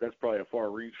probably a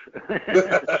far reach.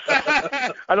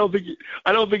 I don't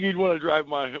think he'd want to drive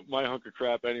my hunk of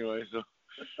crap anyway. So.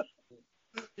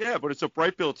 Yeah, but it's a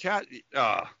Brightbill chat.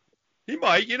 He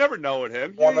might. You never know with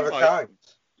him. One of a kind.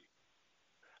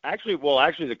 Actually,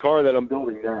 the car that I'm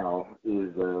building now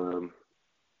is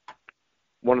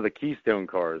one of the Keystone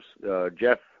cars.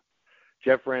 Jeff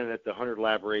Jeff ran it at the 100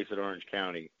 lap race at Orange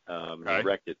County. Okay. He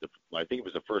wrecked it. I think it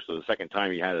was the first or the second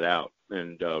time he had it out,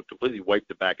 and completely wiped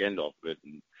the back end off of it.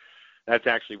 And that's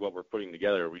actually what we're putting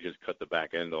together. We just cut the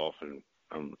back end off and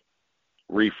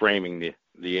reframing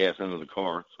the ass end of the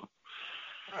car. So.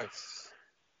 Nice.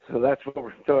 So that's what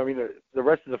we're. So I mean, the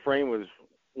rest of the frame was,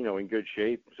 in good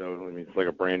shape. So I mean, it's like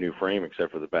a brand new frame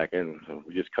except for the back end. So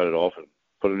we just cut it off and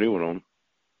put a new one on.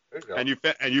 There you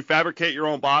go. And you fabricate your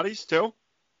own bodies too?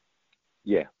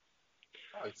 Yeah.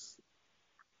 Nice.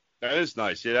 That is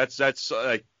nice. Yeah,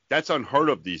 that's unheard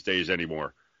of these days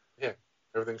anymore. Yeah,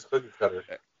 everything's cookie cutter.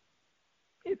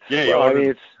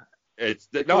 It's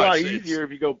No, a lot easier if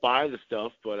you go buy the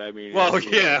stuff, but I mean. Well, I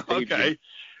yeah, okay.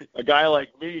 A guy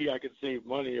like me, I can save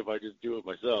money if I just do it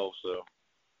myself. So.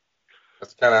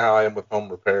 That's kind of how I am with home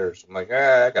repairs. I'm like,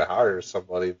 I can hire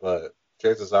somebody, but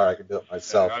chances are I can do it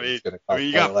myself. It's going to cost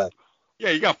you less. Yeah,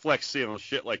 you got Flex Seal and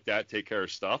shit like that, take care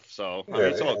of stuff. So Yeah, I mean,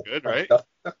 it's all good, right? Duct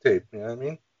tape, you know what I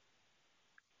mean?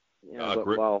 Yeah,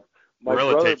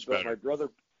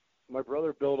 my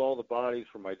brother built all the bodies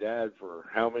for my dad for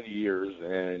how many years,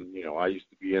 and I used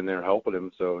to be in there helping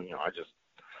him. So I just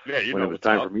when it was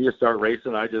time for me to start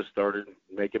racing, I just started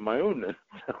making my own.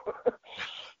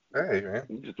 Hey man,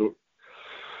 just order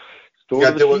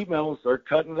the sheet metal and start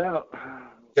cutting it out.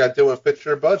 You got to do what fits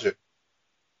your budget.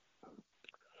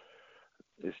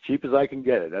 As cheap as I can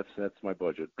get it. That's my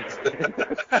budget.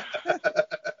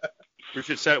 We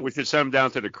should send him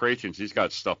down to the Cratons. He's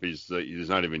got stuff he's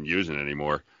not even using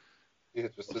anymore. Yeah,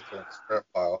 just sits on a scrap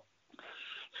pile.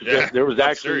 Yeah, there was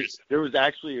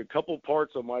actually a couple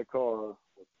parts on my car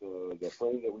with the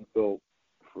frame that we built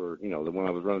for the one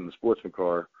I was running the sportsman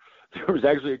car. There was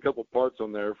actually a couple parts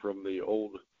on there from the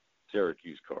old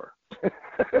Syracuse car.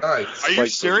 Nice. Are you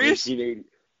serious?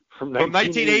 From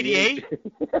 1988?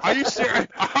 Are you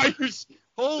serious?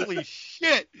 Holy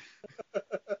shit!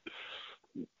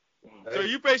 So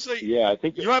you basically, I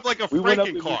think you have like a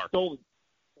Franken car.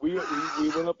 We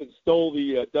went up and stole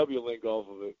the W-link off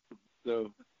of it.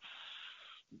 So.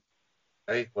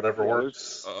 Hey, whatever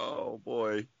works. Oh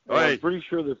boy! I'm pretty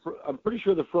sure the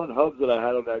front hubs that I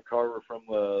had on that car were from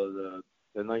the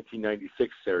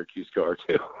 1996 Syracuse car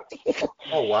too.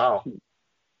 Oh wow!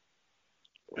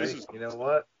 You know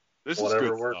what? This whatever is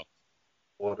good works. stuff.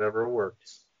 Whatever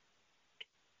works.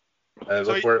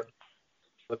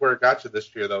 Look where it got you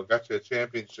this year, though. Got you a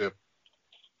championship.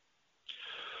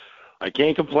 I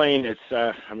can't complain. It's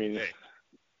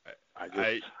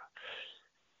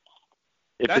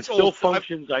if it still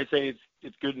functions, I say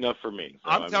it's good enough for me. So,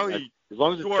 I'm telling you, as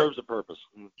long as it serves a purpose.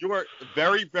 You are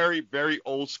very, very, very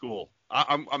old school.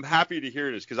 I'm happy to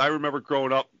hear this because I remember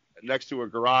growing up next to a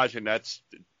garage, and that's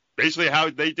basically how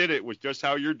they did it. Was just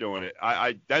how you're doing it.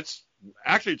 That's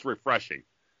actually it's refreshing.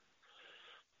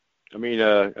 I mean,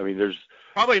 there's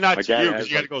probably not to you because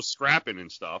you got to go scrapping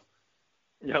and stuff.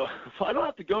 I don't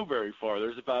have to go very far.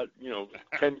 There's about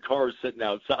 10 cars sitting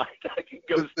outside. I can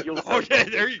go steal. Okay,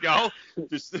 there you go.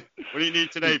 Just what do you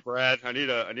need today, Brad? I need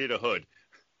a hood.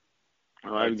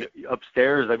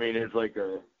 Upstairs, I mean, it's like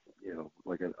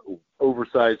like an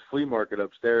oversized flea market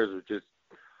upstairs with just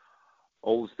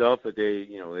old stuff that they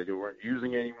weren't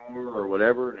using anymore or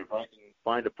whatever. And if I can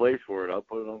find a place for it, I'll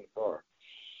put it on the car.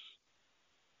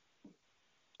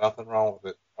 Nothing wrong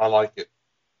with it. I like it.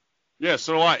 Yeah,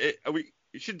 so we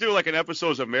should do like an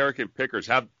episode of American Pickers.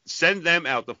 Send them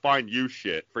out to find you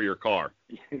shit for your car.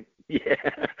 Yeah.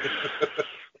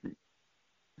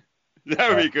 That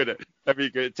would be good. That'd be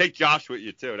good. Take Josh with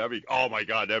you too. Oh my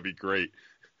God, that'd be great.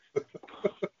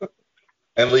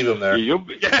 And leave him there. Yeah,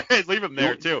 leave him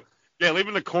there too. Yeah, leave him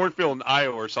in the cornfield in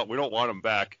Iowa or something. We don't want him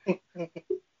back.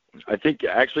 I think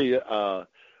actually, I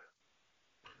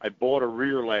bought a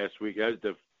rear last week.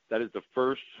 That is the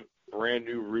first brand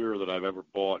new rear that I've ever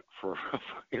bought for a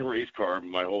fucking race car in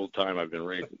my whole time I've been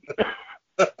racing.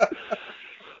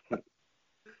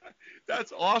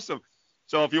 That's awesome.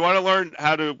 So if you want to learn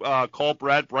how to call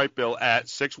Brad Brightbill at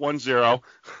 610.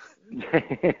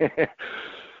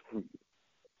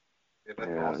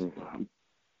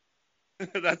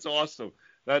 That's awesome.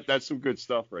 That's some good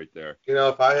stuff right there.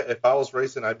 If I was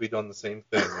racing, I'd be doing the same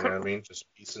thing. You know what I mean? Just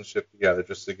piecing shit together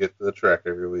just to get to the track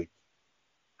every week.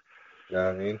 You know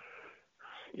what I mean?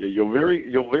 Yeah, you'll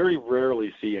very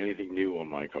rarely see anything new on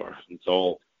my car. It's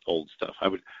all old stuff.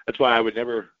 That's why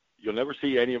you'll never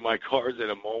see any of my cars in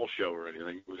a mall show or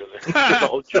anything because it's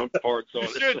all junk parts on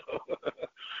it.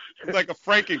 It's like a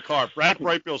Franken car, Brad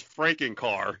Brightbill's Franken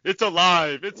car. It's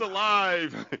alive. It's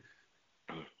alive.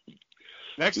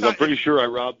 Next time, I'm pretty sure I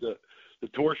robbed the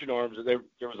torsion arms, and there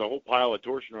was a whole pile of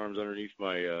torsion arms underneath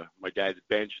my dad's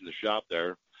bench in the shop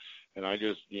there. and I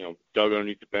just, dug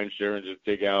underneath the bench there and just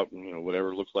dig out,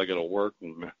 whatever looks like it'll work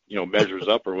and, measures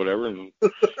up or whatever. And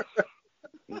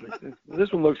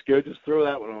this one looks good. Just throw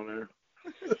that one on there.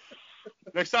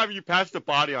 Next time you pass the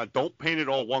body on, don't paint it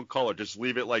all one color. Just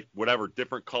leave it like whatever,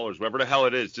 different colors, whatever the hell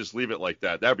it is. Just leave it like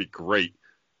that. That'd be great.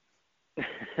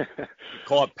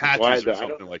 Call it patches or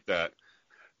something like that.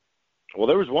 Well,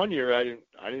 there was one year I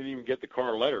didn't even get the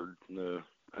car lettered.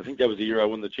 I think that was the year I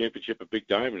won the championship at Big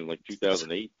Diamond in like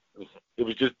 2008. It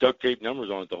was just duct tape numbers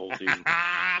on it the whole season.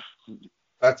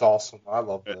 That's awesome. I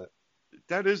love that.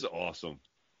 That is awesome.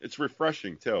 It's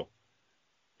refreshing too.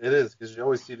 It is, because you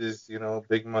always see these,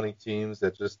 big money teams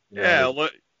that just like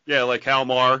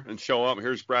Halmar and show up.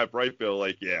 Here's Brad Brightbill.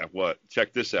 Like, yeah, what?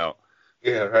 Check this out.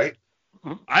 Yeah, right.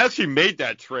 I actually made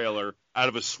that trailer out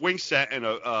of a swing set and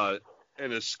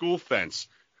a school fence.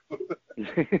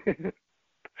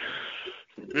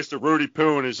 Mr. Rudy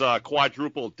Poon is a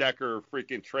quadruple decker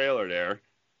freaking trailer there.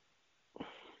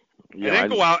 Yeah, and then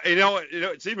go out.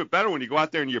 It's even better when you go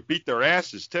out there and you beat their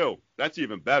asses too. That's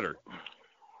even better.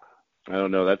 I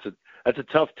don't know. That's a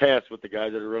tough task with the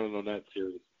guys that are running on that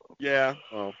series. Yeah,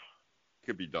 well, it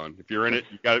could be done. If you're in it,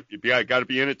 you got to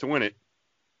be in it to win it.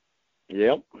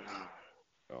 Yep.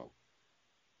 So.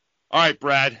 All right,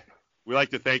 Brad. We'd like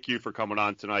to thank you for coming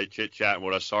on tonight, chit-chatting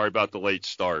with us. Sorry about the late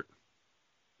start.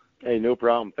 Hey, no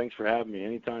problem. Thanks for having me.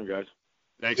 Anytime, guys.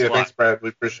 Thanks a lot. Thanks, Brad. We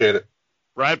appreciate it.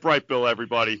 Brad Brightbill,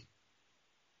 everybody.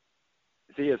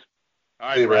 See you. All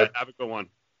right, Brad. Have a good one.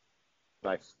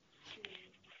 Bye.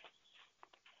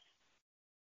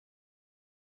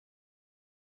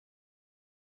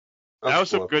 That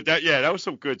was some good. That was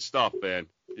some good stuff, man.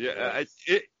 Yeah,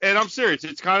 and I'm serious.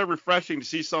 It's kind of refreshing to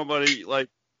see somebody like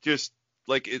it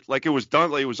was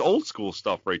done. Like it was old school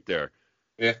stuff right there.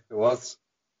 Yeah, it was.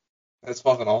 That's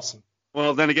fucking awesome.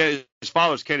 Well, then again, his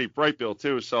father's Kenny Brightbill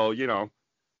too, so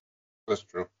That's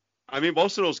true. I mean,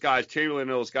 most of those guys, Chamberlain,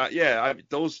 those guys,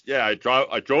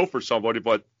 I drove for somebody,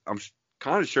 but I'm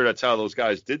kind of sure that's how those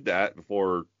guys did that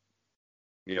before,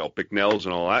 Bicknells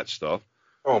and all that stuff.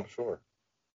 Oh, I'm sure.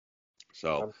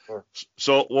 So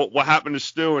what happened to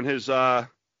Stu in his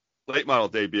late model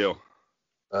debut?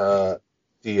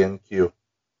 DNQ.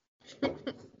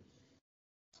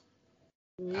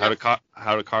 How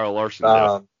did Kyle Larson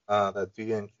do? That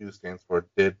DNQ stands for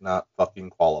did not fucking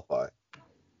qualify.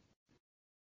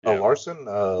 Yeah. Larson.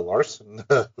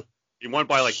 He won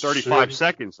by like 35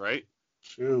 seconds, right?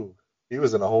 Shoot. He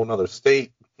was in a whole nother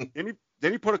state. Didn't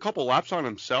he put a couple laps on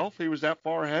himself? He was that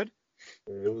far ahead?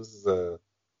 It was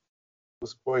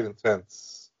quite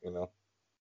intense,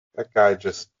 That guy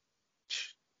just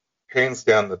hands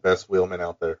down the best wheelman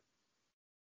out there.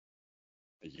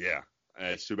 Yeah.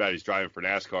 It's too bad he's driving for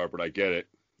NASCAR, but I get it.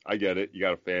 You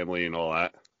got a family and all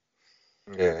that.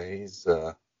 Yeah, he's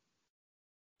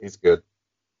good.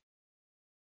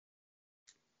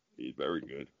 He's very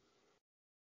good.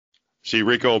 See,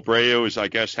 Rico Abreu is, I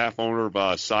guess, half owner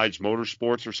of Sides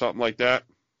Motorsports or something like that.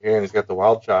 Yeah, and he's got the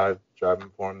Wild Jive driving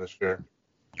for him this year.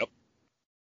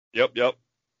 Yep.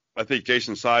 I think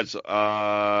Jason Sides,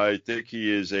 I think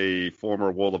he is a former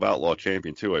World of Outlaw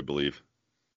champion too, I believe.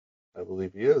 I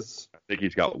believe he is. I think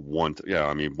he's got one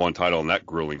title on that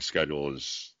grueling schedule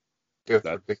is... That's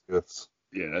ridiculous.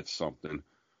 Yeah, that's something.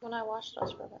 When I watched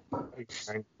those for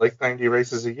that. Like 90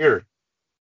 races a year.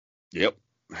 Yep.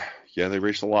 Yeah, they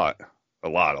race a lot. A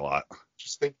lot.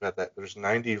 Just think about that. There's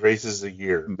 90 races a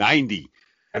year. 90.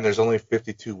 And there's only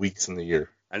 52 weeks in the year.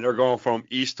 And they're going from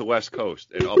east to west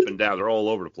coast and up and down. They're all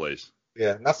over the place.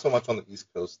 Yeah, not so much on the East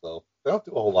Coast, though. They don't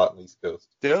do a whole lot on the East Coast.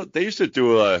 They used to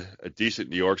do a decent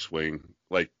New York swing.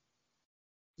 You're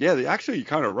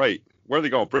kind of right. Where are they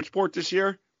going? Bridgeport this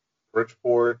year?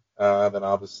 Bridgeport, then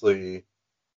obviously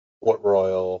Port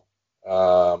Royal.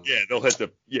 They'll hit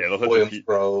Williams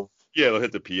Grove. Yeah, they'll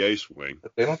hit the PA swing.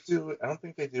 But I don't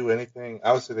think they do anything.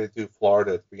 Obviously, they do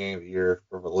Florida at the beginning of the year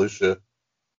for Volusia.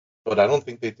 But I don't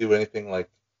think they do anything like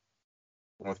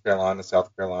North Carolina,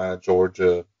 South Carolina,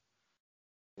 Georgia,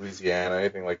 Louisiana,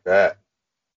 anything like that.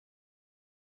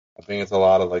 I think it's a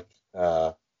lot of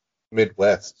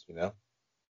Midwest,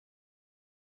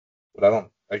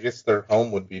 But I guess their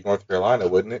home would be North Carolina,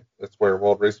 wouldn't it? That's where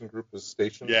World Racing Group is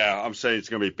stationed. Yeah, I'm saying it's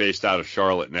going to be based out of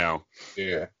Charlotte now.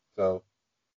 Yeah, so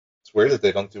it's weird that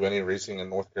they don't do any racing in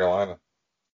North Carolina.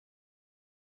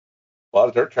 A lot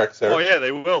of dirt tracks there. Oh yeah,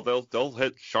 they will. They'll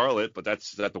hit Charlotte, but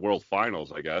that's at the World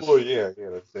Finals, I guess. Oh yeah,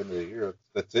 that's the end of the year.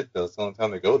 That's it though. It's the only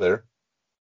time they go there.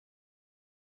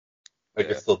 I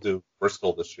guess they'll do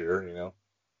Bristol this year,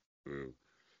 Ooh.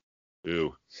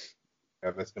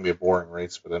 Yeah, that's gonna be a boring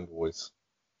race for them boys.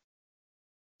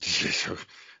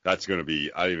 That's gonna be.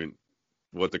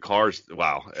 what the cars,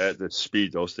 wow, at the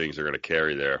speed those things are going to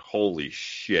carry there. Holy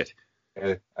shit.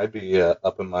 I'd be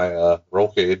up in my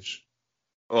roll cage,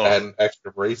 Oh, adding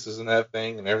extra braces and that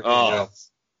thing and everything Oh.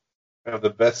 else. I have the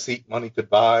best seat money could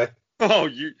buy. oh,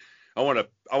 I want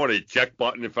to eject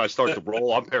button if I start to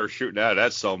roll. I'm parachuting out of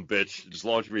that some bitch. Just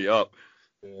launch me up.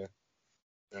 Yeah,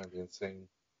 that'd be insane.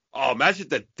 Oh, imagine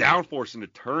the downforce and the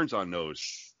turns on those.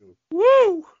 Shoot.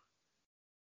 Woo!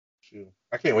 Shoot.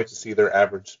 I can't wait to see their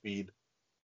average speed.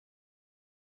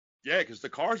 Yeah, because the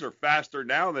cars are faster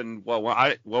now than, well,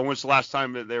 when was the last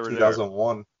time that they were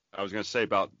 2001. there? I was going to say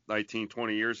about 19,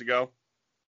 20 years ago.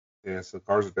 Yeah, so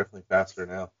cars are definitely faster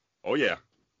now. Oh, yeah.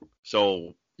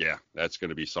 So, yeah, that's going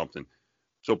to be something.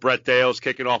 So, Brett Dale's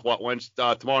kicking off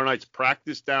Wednesday, tomorrow night's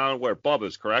practice down where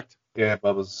Bubba's, correct? Yeah,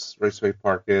 Bubba's Raceway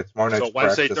Park. Yeah, tomorrow night's So,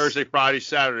 Wednesday, practice. Thursday, Friday,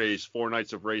 Saturdays, 4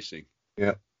 nights of racing.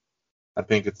 Yeah. I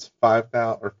think it's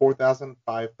 5,000 or 4,000,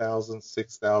 5,000,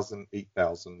 6,000,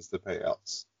 8,000 is the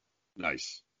payouts.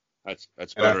 Nice. That's And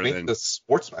better I think than. the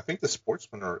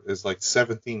sportsman is like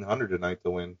 1,700 tonight to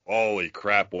win. Holy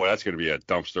crap, boy! That's going to be a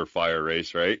dumpster fire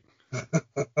race, right?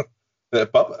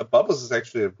 Bubba's is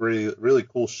actually a really really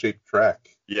cool shaped track.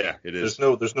 Yeah, it is.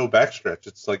 There's no backstretch.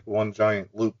 It's like one giant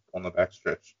loop on the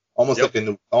backstretch, almost Yep.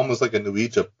 like a New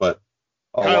Egypt, but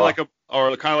Kind of like a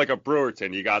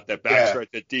Brewerton. You got that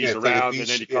backstretch that D's Yeah, it's like a around, D- and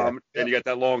then you yeah, come, and you got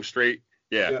that long straight.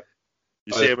 Yeah. Yeah.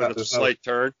 You But see it's him not- in a there's no- slight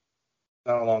turn.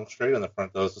 not a long straight in the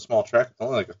front though. It's a small track. It's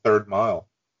only like a third mile.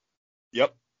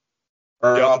 Yep.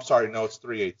 Or Yep. I'm sorry, no, it's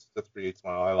 3/8. It's a 3/8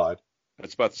 mile. I lied.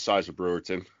 That's about the size of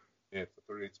Brewerton. Yeah, it's a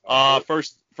 3/8 mile.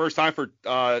 First time for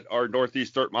our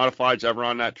Northeast Dirt Modifieds ever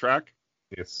on that track.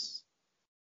 Yes.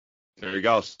 There you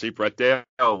go. See Brett Dale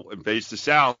invades the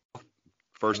South.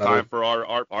 First Another- time for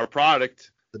our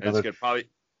product. And it's Another, gonna probably.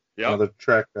 Yep. another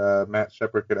track Matt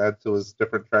Shepard could add to his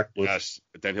different track list. Yes,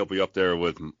 but then he'll be up there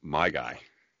with my guy.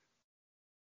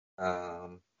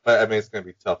 But I mean, it's going to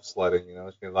be tough sledding. You know,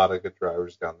 there's going to be a lot of good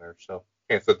drivers down there. So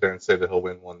can't sit there and say that he'll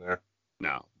win one there.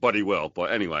 No, but he will.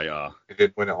 But anyway, He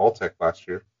did win at Alltech last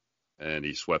year. and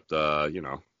he swept,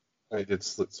 He did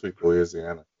sweep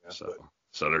Louisiana. Yeah, so but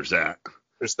so there's that.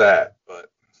 there's that, but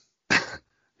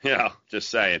Yeah, just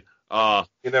saying.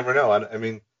 you never know. I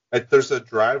mean, there's a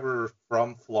driver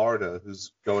from Florida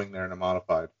who's going there in a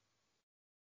modified.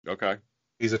 Okay.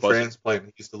 He's a Buzzy. transplant.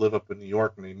 He used to live up in New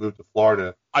York, and he moved to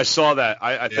Florida. I saw that.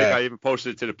 I think Yeah. I even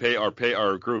posted it to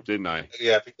our group, didn't I?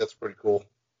 Yeah, I think that's pretty cool.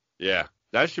 Yeah,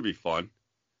 that should be fun.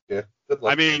 Yeah, good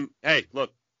luck. I mean, hey,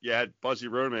 look, you had Buzzy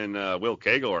Room and Will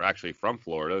Cagle are actually from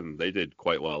Florida, and they did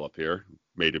quite well up here.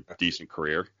 Made a decent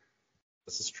career.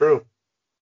 This is true.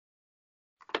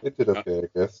 They did okay,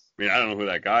 I guess. I mean, I don't know who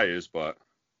that guy is, but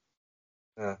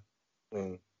Yeah. I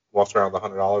mean, walks around with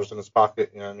 $100 in his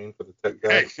pocket. You know what I mean, for the tech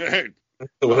guy. hey,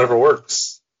 Whatever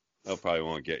works. they'll probably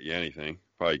won't get you anything.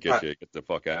 Probably get the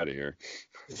fuck out of here.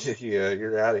 Yeah,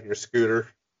 you're out of here, Scooter.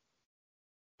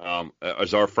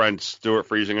 Is our friend Stuart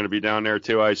Friesen going to be down there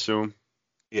too? I assume.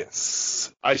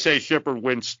 Yes. I say Shepard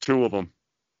wins 2 of them.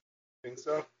 Think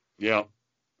so? Yeah.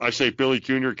 I say Billy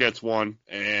Jr. gets 1,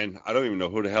 and I don't even know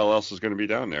who the hell else is going to be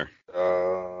down there.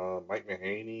 Mike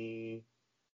Mahaney,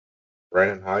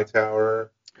 Brandon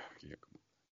Hightower.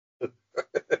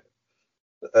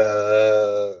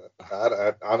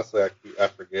 Honestly, I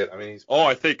forget. I mean, he's. Oh,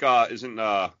 I think isn't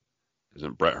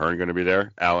Brett Hearn going to be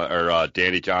there?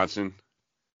 Danny Johnson.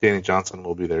 Danny Johnson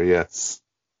will be there. Yes.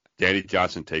 Danny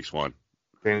Johnson takes 1.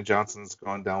 Danny Johnson's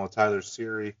going down with Tyler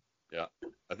Seary. Yeah.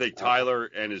 I think Tyler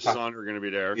and his son are going to be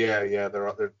there. Yeah,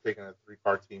 they're taking a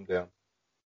 3-car team down.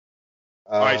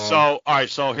 All right,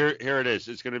 so here it is.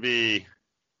 It's going to be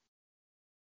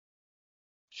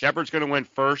Shepard's going to win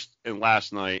first and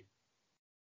last night.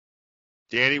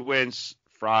 Danny wins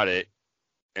Friday,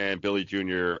 and Billy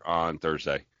Jr. on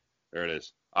Thursday. There it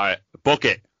is. All right, book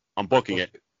it. I'm booking it.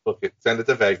 Book it. Send it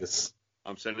to Vegas.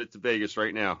 I'm sending it to Vegas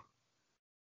right now.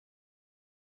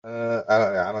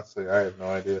 Honestly, I have no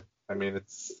idea. I mean,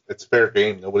 it's fair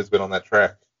game. Nobody's been on that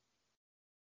track,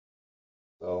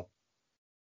 so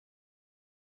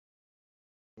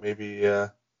maybe.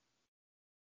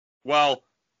 Well,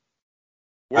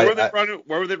 where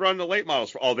were they running the late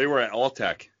models? Oh, they were at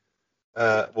Alltech.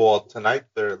 Well, tonight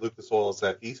they're at Lucas Oil's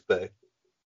at East Bay.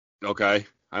 Okay,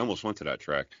 I almost went to that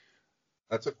track.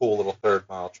 That's a cool little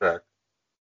 3rd-mile track.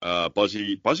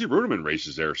 Buzzy Ruderman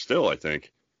races there still, I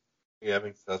think. Yeah, I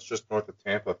think that's just north of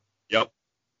Tampa. Yep.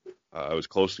 I was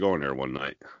close to going there one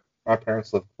night. My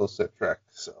parents live close to that track,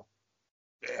 so.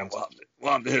 Yeah,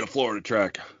 we'll have to hit a Florida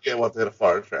track. Yeah, we'll have to hit a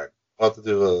Florida track. We'll have to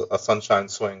do a sunshine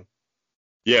swing.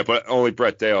 Yeah, but only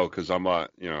Brett Dale because I'm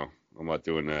not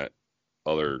doing that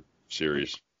other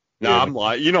series. No, I'm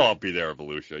lying. You know I'll be there,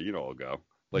 Volusia. You know I'll go.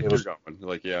 Like, It you're was- going.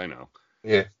 Like, yeah, I know.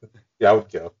 Yeah, I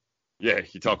would go. Yeah,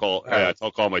 you talk all. All right. I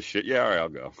talk all my shit. Yeah, all right, I'll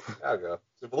go. I'll go.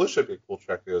 So Volusia would be a cool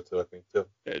track to go to, I think, too.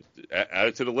 Yeah, add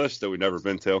it to the list that we've never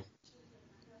been to.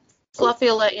 Fluffy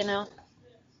will let you know.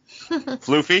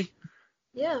 Floofy?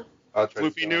 Yeah.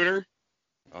 Floofy Nooner?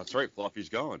 Oh, that's right. Fluffy's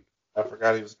going. I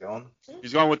forgot he was going.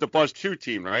 He's going with the Buzz 2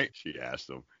 team, right? She asked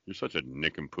him. You're such a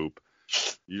nick and poop.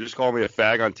 You just call me a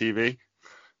fag on TV?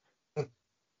 On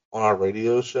our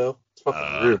radio show? It's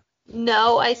fucking rude.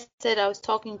 No, I said I was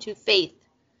talking to Faith.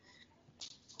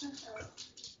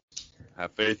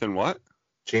 Have faith in what?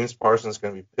 James Parsons is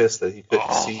going to be pissed that he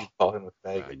couldn't see you call him a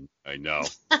faggot. I know.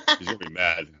 He's going to be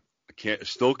mad.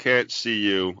 Still can't see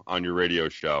you on your radio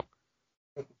show.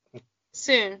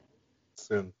 Soon.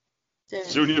 Soon.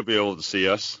 Soon you'll be able to see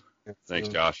us. Yeah, Thanks,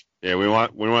 soon. Josh. Yeah, we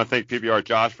want to thank PBR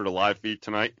Josh for the live feed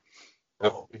tonight.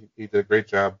 Yep, he did a great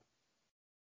job.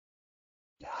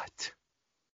 Not.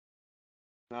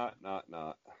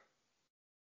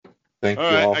 Thank All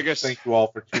you right, all. I guess- Thank you all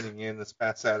for tuning in this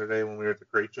past Saturday when we were at the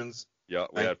Crachens. Yeah,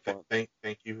 we had fun. Thank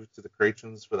you to the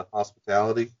Crachens for the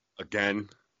hospitality. Again,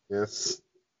 Yes,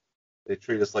 they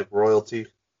treat us like royalty.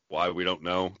 why we don't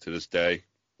know to this day.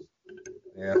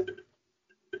 Yeah,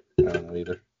 I don't know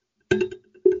either.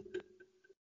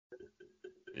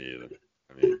 Either.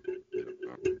 I mean, I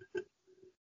don't know.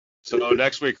 So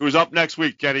next week, who's up next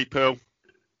week, Jenny Pooh?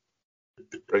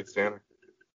 Great Standard.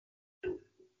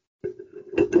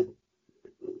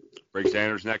 Break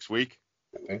Sanders next week.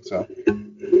 I think so.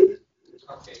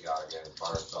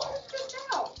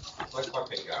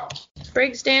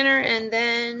 Briggs Danner and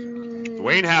then.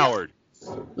 Dwayne Howard.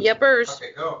 Yuppers.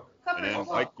 And then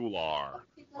Mike Goulart.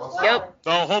 Yep.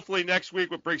 So hopefully next week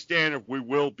with Break Standard, we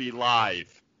will be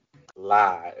live.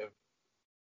 Live.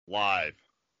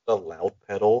 The Loud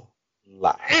Pedal.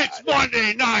 Live. It's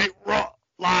Monday Night Raw.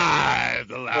 Live.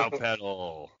 The Loud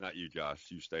Pedal. Not you, Josh.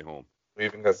 You stay home. We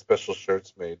even got special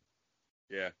shirts made.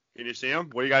 Yeah. Can you see them?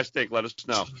 What do you guys think? Let us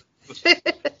know.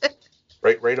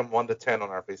 Rate them 1 to 10 on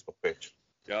our Facebook page.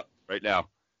 Yep. Right now.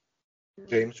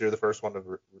 James, you're the first one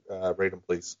to rate them,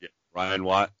 please. Yeah. Ryan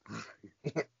Watt.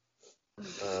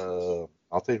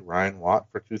 I'll take Ryan Watt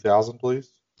for 2,000, please.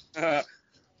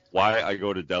 Why I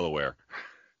go to Delaware.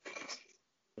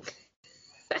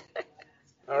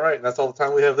 All right, and that's all the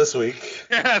time we have this week.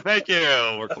 Yeah, thank you.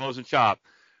 We're closing shop.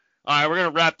 All right, we're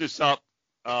going to wrap this up.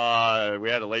 We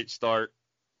had a late start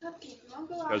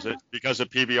because of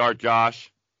PBR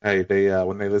Josh. Hey, they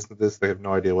when they listen to this, they have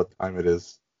no idea what time it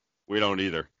is. We don't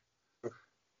either.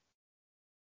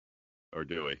 Or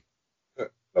do we?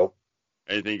 Nope.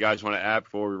 Anything you guys want to add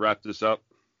before we wrap this up?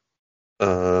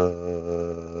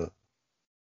 No.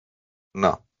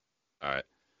 All right.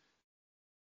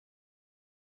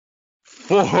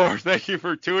 4, thank you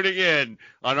for tuning in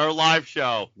on our live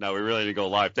show. No, we really didn't go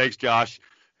live. Thanks, Josh.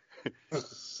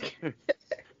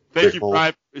 Thank you,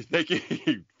 Brian. Thank you,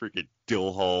 you freaking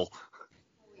dillhole.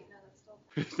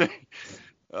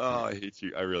 Oh, I hate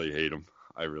you. I really hate him.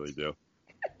 I really do.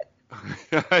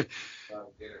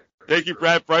 Thank you,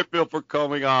 Brad Brightbill, for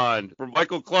coming on. For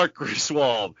Michael Clark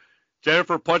Griswold,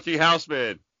 Jennifer Punchy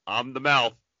Houseman, I'm the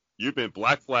mouth. You've been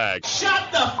Black Flag.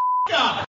 Shut the f*** up!